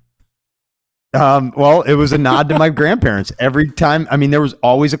field? Well, it was a nod to my grandparents. Every time, I mean, there was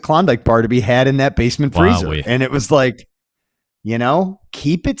always a Klondike bar to be had in that basement freezer. And it was like, you know,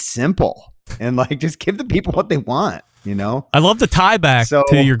 keep it simple and like just give the people what they want, you know? I love the tie back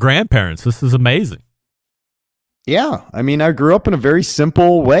to your grandparents. This is amazing. Yeah. I mean, I grew up in a very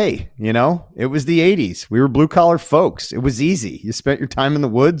simple way, you know? It was the 80s. We were blue collar folks. It was easy. You spent your time in the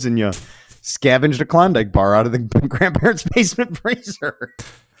woods and you scavenged a Klondike bar out of the grandparents' basement freezer.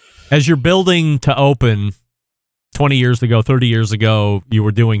 As you're building to open 20 years ago, 30 years ago, you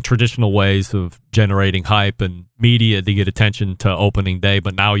were doing traditional ways of generating hype and media to get attention to opening day,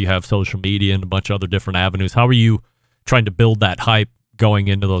 but now you have social media and a bunch of other different avenues. How are you trying to build that hype going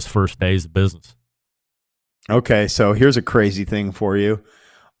into those first days of business? Okay, so here's a crazy thing for you.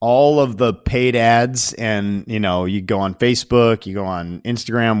 All of the paid ads, and you know, you go on Facebook, you go on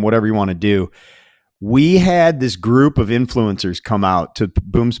Instagram, whatever you want to do. We had this group of influencers come out to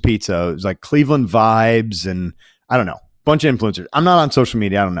Boom's Pizza. It was like Cleveland Vibes and I don't know, a bunch of influencers. I'm not on social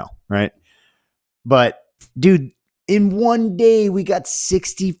media. I don't know. Right. But dude, in one day, we got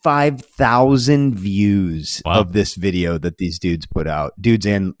 65,000 views of this video that these dudes put out, dudes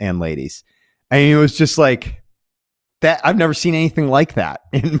and ladies. I mean, it was just like that. I've never seen anything like that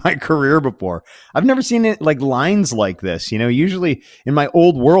in my career before. I've never seen it like lines like this. You know, usually in my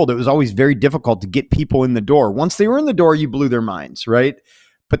old world, it was always very difficult to get people in the door. Once they were in the door, you blew their minds, right?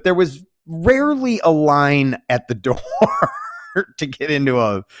 But there was rarely a line at the door to get into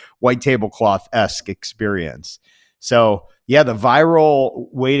a white tablecloth-esque experience. So yeah, the viral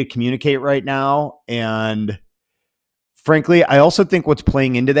way to communicate right now. And frankly, I also think what's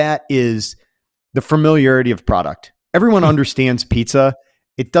playing into that is the familiarity of product. Everyone understands pizza.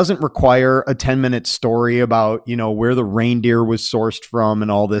 It doesn't require a 10-minute story about, you know, where the reindeer was sourced from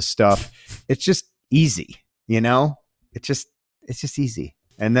and all this stuff. It's just easy, you know? It's just easy.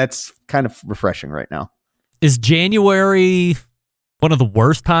 And that's kind of refreshing right now. Is January one of the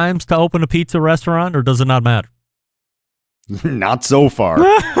worst times to open a pizza restaurant, or does it not matter? Not so far.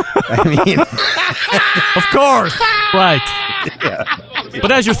 I mean, of course. Right. Yeah.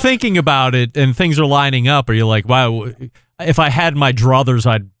 But as you're thinking about it and things are lining up, are you like, wow, if I had my druthers,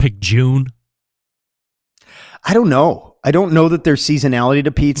 I'd pick June? I don't know. I don't know that there's seasonality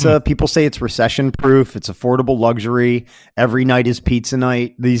to pizza. People say it's recession proof. It's affordable luxury. Every night is pizza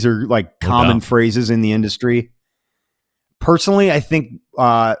night. These are like common phrases in the industry. Personally, I think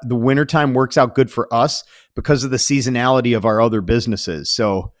the wintertime works out good for us because of the seasonality of our other businesses.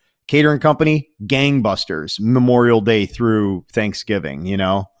 So catering company, gangbusters, Memorial Day through Thanksgiving, you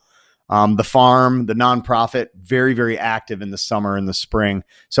know, the farm, the nonprofit, very, very active in the summer and the spring.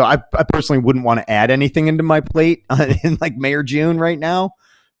 So I personally wouldn't want to add anything into my plate in like May or June right now,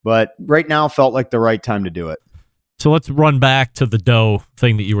 but right now felt like the right time to do it. So let's run back to the dough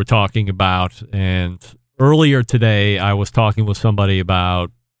thing that you were talking about. And earlier today, I was talking with somebody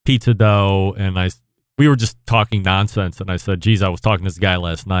about pizza dough, and we were just talking nonsense. And I said, geez, I was talking to this guy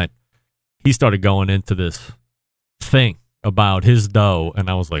last night. He started going into this thing about his dough, and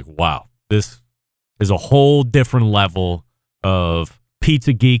I was like, wow, this is a whole different level of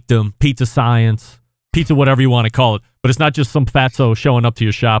pizza geekdom, pizza science, pizza whatever you want to call it. But it's not just some fatso showing up to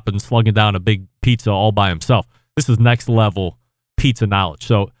your shop and slugging down a big pizza all by himself. This is next level pizza knowledge.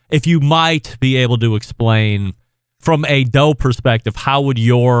 So if you might be able to explain from a dough perspective, how would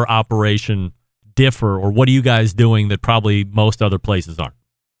your operation differ, or what are you guys doing that probably most other places aren't?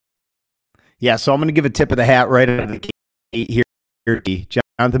 Yeah, so I'm going to give a tip of the hat right out of the gate here.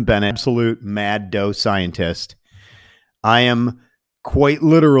 Jonathan Bennett, absolute mad dough scientist. I am quite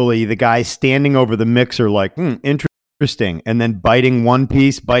literally the guy standing over the mixer like, interesting, and then biting one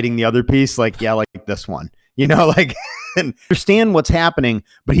piece, biting the other piece, like, yeah, like this one. You know, like, and understand what's happening,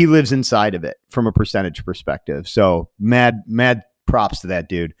 but he lives inside of it from a percentage perspective. So mad props to that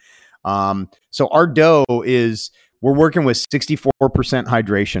dude. So our dough we're working with 64%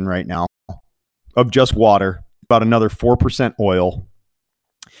 hydration right now of just water, about another 4% oil.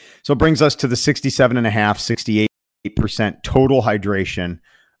 So it brings us to the 67.5, 68% total hydration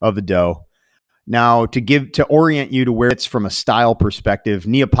of the dough. Now, to orient you to where it's from a style perspective,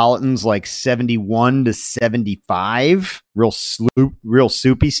 Neapolitan's like 71 to 75, real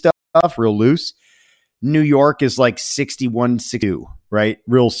soupy stuff, real loose. New York is like 61, 62, right?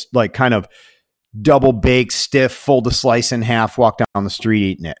 Real, like, kind of double baked, stiff, fold a slice in half, walk down the street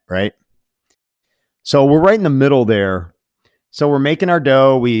eating it, right? So we're right in the middle there. So we're making our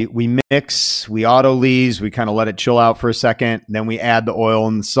dough. We mix, we auto-lees, we kind of let it chill out for a second. Then we add the oil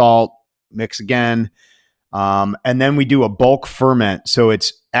and the salt, mix again. And then we do a bulk ferment. So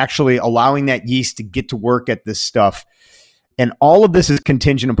it's actually allowing that yeast to get to work at this stuff. And all of this is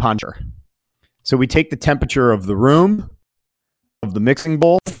contingent upon temperature. So we take the temperature of the room, of the mixing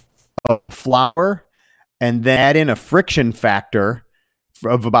bowl, of flour, and then add in a friction factor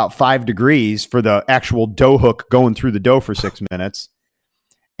of about 5 degrees for the actual dough hook going through the dough for 6 minutes.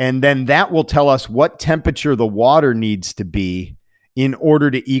 And then that will tell us what temperature the water needs to be in order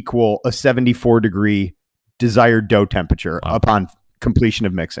to equal a 74-degree desired dough temperature upon completion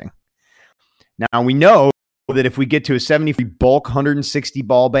of mixing. Now, we know that if we get to a 70 bulk 160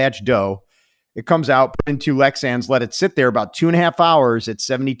 ball batch dough, it comes out, put into Lexans, let it sit there about 2.5 hours at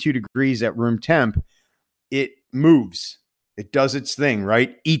 72 degrees at room temp. It moves. It does its thing,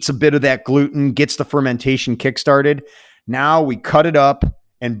 right? Eats a bit of that gluten, gets the fermentation kickstarted. Now we cut it up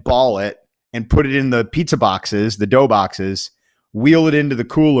and ball it and put it in the pizza boxes, the dough boxes, wheel it into the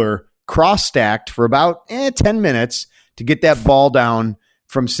cooler, cross-stacked for about 10 minutes to get that ball down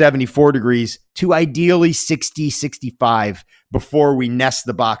from 74 degrees to ideally 60, 65 before we nest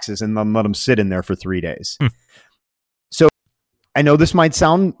the boxes and then let them sit in there for 3 days. So I know this might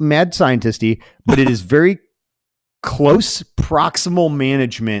sound mad scientisty, but it is very close proximal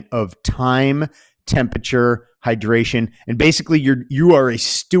management of time, temperature, hydration, and basically you are a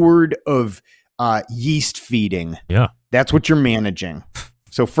steward of yeast feeding. Yeah. That's what you're managing.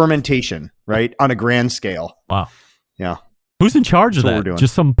 So fermentation, right? On a grand scale. Wow. Yeah. Who's in charge of That's what that? we're doing.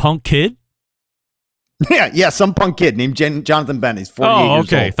 Just some punk kid? Yeah, some punk kid named Jonathan Bennett. He's 48 years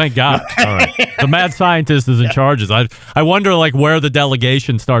okay. old. Thank God. All right. The mad scientist is in charge. I wonder, like, where the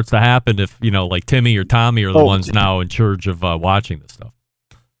delegation starts to happen if, like Timmy or Tommy are the ones now in charge of watching this stuff.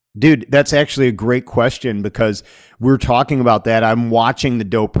 Dude, that's actually a great question because we're talking about that. I'm watching the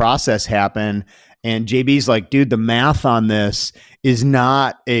dough process happen, and JB's like, dude, the math on this is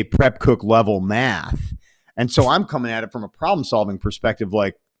not a prep cook level math. And so I'm coming at it from a problem solving perspective,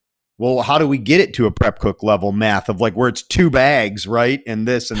 like, well, how do we get it to a prep cook level math of like where it's 2 bags, right? And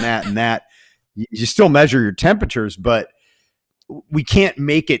this and that and that. You still measure your temperatures, but we can't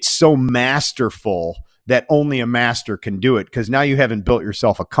make it so masterful that only a master can do it, because now you haven't built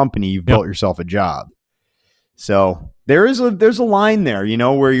yourself a company, you've built yourself a job. So there's a line there,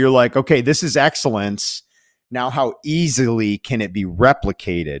 where you're like, okay, this is excellence. Now, how easily can it be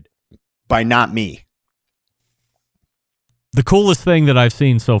replicated by not me? The coolest thing that I've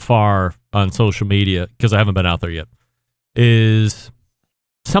seen so far on social media, because I haven't been out there yet, is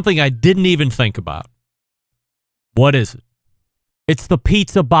something I didn't even think about. What is it? It's the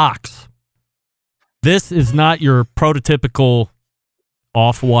pizza box. This is not your prototypical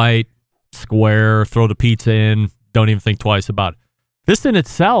off-white square, throw the pizza in, don't even think twice about it. This in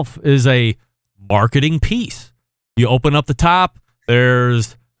itself is a marketing piece. You open up the top,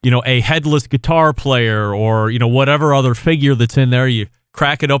 there's a headless guitar player or, whatever other figure that's in there. You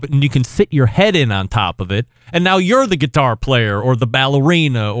crack it open and you can sit your head in on top of it. And now you're the guitar player or the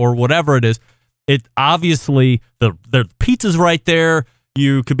ballerina or whatever it is. It obviously, the pizza's right there.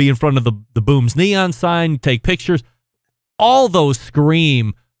 You could be in front of the Booms neon sign, take pictures. All those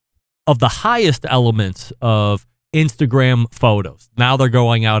scream of the highest elements of Instagram photos. Now they're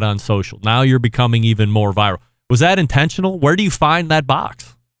going out on social. Now you're becoming even more viral. Was that intentional? Where do you find that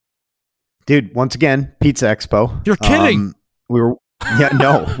box? Dude, once again, Pizza Expo. You're kidding. Yeah,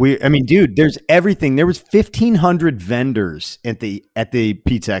 no. I mean, dude, there's everything. There was 1,500 vendors at the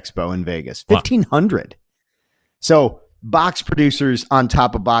Pizza Expo in Vegas. 1,500. So box producers on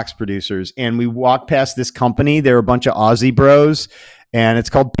top of box producers. And we walked past this company. They're a bunch of Aussie bros, and it's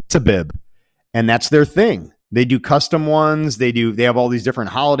called Pizza Bib. And that's their thing. They do custom ones. They have all these different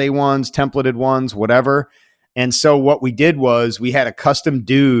holiday ones, templated ones, whatever. And so what we did was we had a custom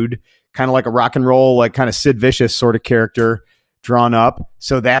dude, kind of like a rock and roll, like kind of Sid Vicious sort of character drawn up.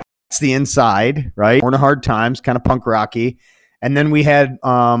 So that's the inside, right? Born of Hard Times, kind of punk rocky. And then we had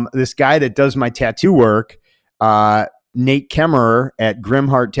this guy that does my tattoo work, Nate Kemmerer at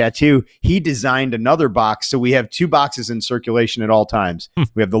Grimheart Tattoo. He designed another box. So we have 2 boxes in circulation at all times.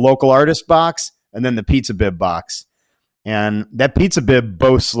 We have the local artist box and then the Pizza Bib box. And that Pizza Bib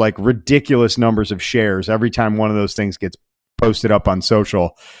boasts like ridiculous numbers of shares every time one of those things gets posted up on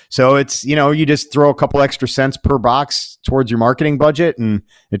social. So it's, you just throw a couple extra cents per box towards your marketing budget, and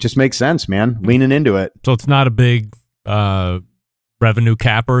it just makes sense, man. Leaning into it. So it's not a big revenue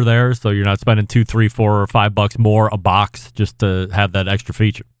capper there. So you're not spending $2, $3, $4, or $5 more a box just to have that extra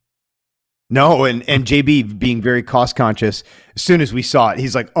feature. No, and JB being very cost conscious, as soon as we saw it,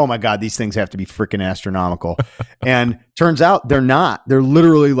 he's like, oh my God, these things have to be freaking astronomical. And turns out they're not. They're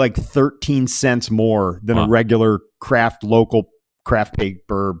literally like 13 cents more than a regular local craft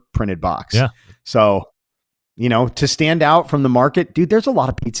paper printed box. Yeah. So, to stand out from the market, dude, there's a lot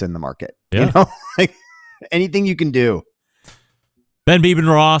of pizza in the market. Yeah. Like anything you can do. Ben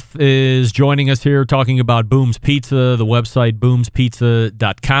Biebenroth is joining us here talking about Boom's Pizza, the website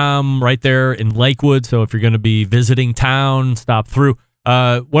boomspizza.com, right there in Lakewood. So if you're going to be visiting town, stop through.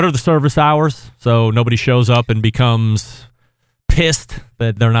 What are the service hours? So nobody shows up and becomes pissed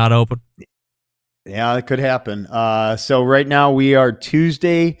that they're not open. Yeah, that could happen. So right now we are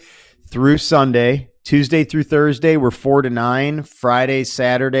Tuesday through Sunday. Tuesday through Thursday, we're 4 to 9. Friday,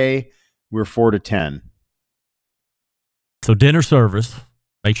 Saturday, we're 4 to 10. So dinner service.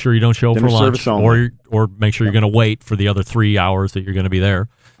 Make sure you don't show up for lunch, or make sure you're going to wait for the other 3 hours that you're going to be there,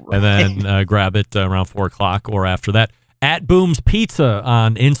 right. And then grab it around 4 o'clock or after that. At Boom's Pizza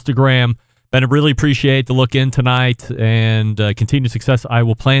on Instagram. Ben, I really appreciate the look in tonight and continued success. I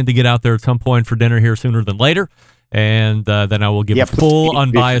will plan to get out there at some point for dinner here sooner than later, and then I will give a full,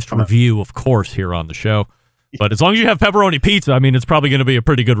 unbiased review, of course, here on the show. But as long as you have pepperoni pizza, I mean, it's probably going to be a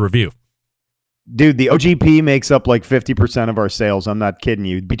pretty good review. Dude, the OGP makes up like 50% of our sales. I'm not kidding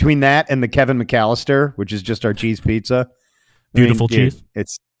you. Between that and the Kevin McAllister, which is just our cheese pizza. Beautiful cheese.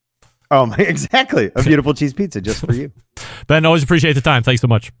 Exactly. A beautiful cheese pizza just for you. Ben, always appreciate the time. Thanks so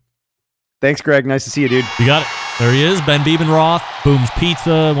much. Thanks, Greg. Nice to see you, dude. You got it. There he is, Ben Biebenroth, Boom's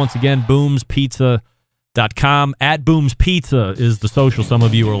Pizza. Once again, boomspizza.com. At Boom's Pizza is the social. Some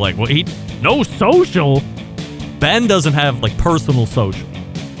of you are like, wait, no social? Ben doesn't have like personal social.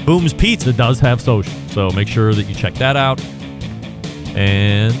 Boom's Pizza does have social, so make sure that you check that out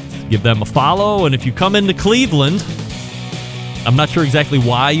and give them a follow. And if you come into Cleveland, I'm not sure exactly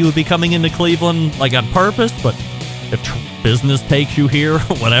why you would be coming into Cleveland, like on purpose, but if business takes you here,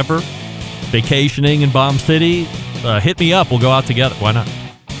 whatever, vacationing in Bomb City, hit me up. We'll go out together. Why not?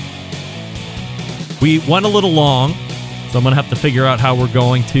 We went a little long, so I'm going to have to figure out how we're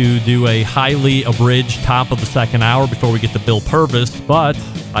going to do a highly abridged top of the second hour before we get to Bill Purvis, but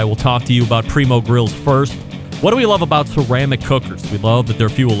I will talk to you about Primo Grills first. What do we love about ceramic cookers? We love that they're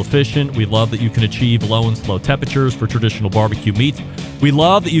fuel efficient. We love that you can achieve low and slow temperatures for traditional barbecue meats. We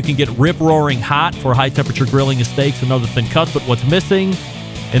love that you can get rip-roaring hot for high-temperature grilling of steaks and other thin cuts, but what's missing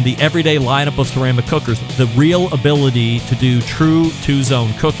in the everyday lineup of ceramic cookers, the real ability to do true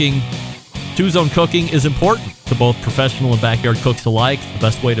two-zone cooking. Two-zone cooking is important to both professional and backyard cooks alike. The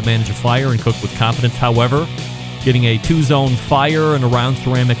best way to manage a fire and cook with confidence, however, getting a two-zone fire in a round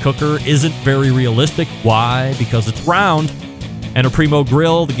ceramic cooker isn't very realistic. Why? Because it's round. And a Primo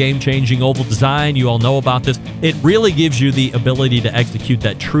grill, the game-changing oval design, you all know about this. It really gives you the ability to execute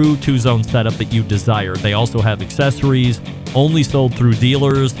that true two-zone setup that you desire. They also have accessories, only sold through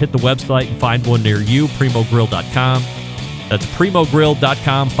dealers. Hit the website and find one near you, primogrill.com. That's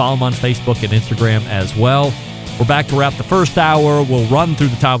primogrill.com. Follow them on Facebook and Instagram as well. We're back to wrap the first hour. We'll run through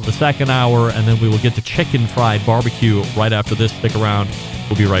the top of the second hour, and then we will get to chicken fried barbecue right after this. Stick around.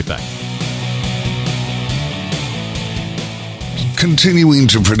 We'll be right back. Continuing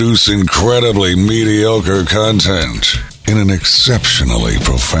to produce incredibly mediocre content in an exceptionally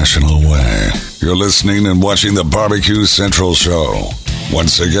professional way. You're listening and watching the Barbecue Central Show.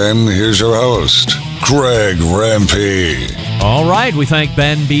 Once again, here's your host, Greg Rempe. All right, we thank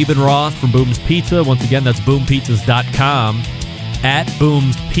Ben Biebenroth from Boom's Pizza. Once again, that's boompizzas.com, at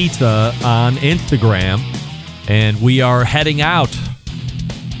Boom's Pizza on Instagram. And we are heading out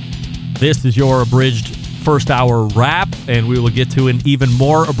This is your abridged first hour wrap, and we will get to an even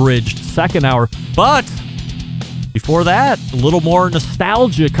more abridged second hour. But before that, a little more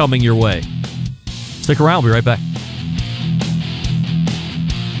nostalgia coming your way. Stick around. We'll be right back.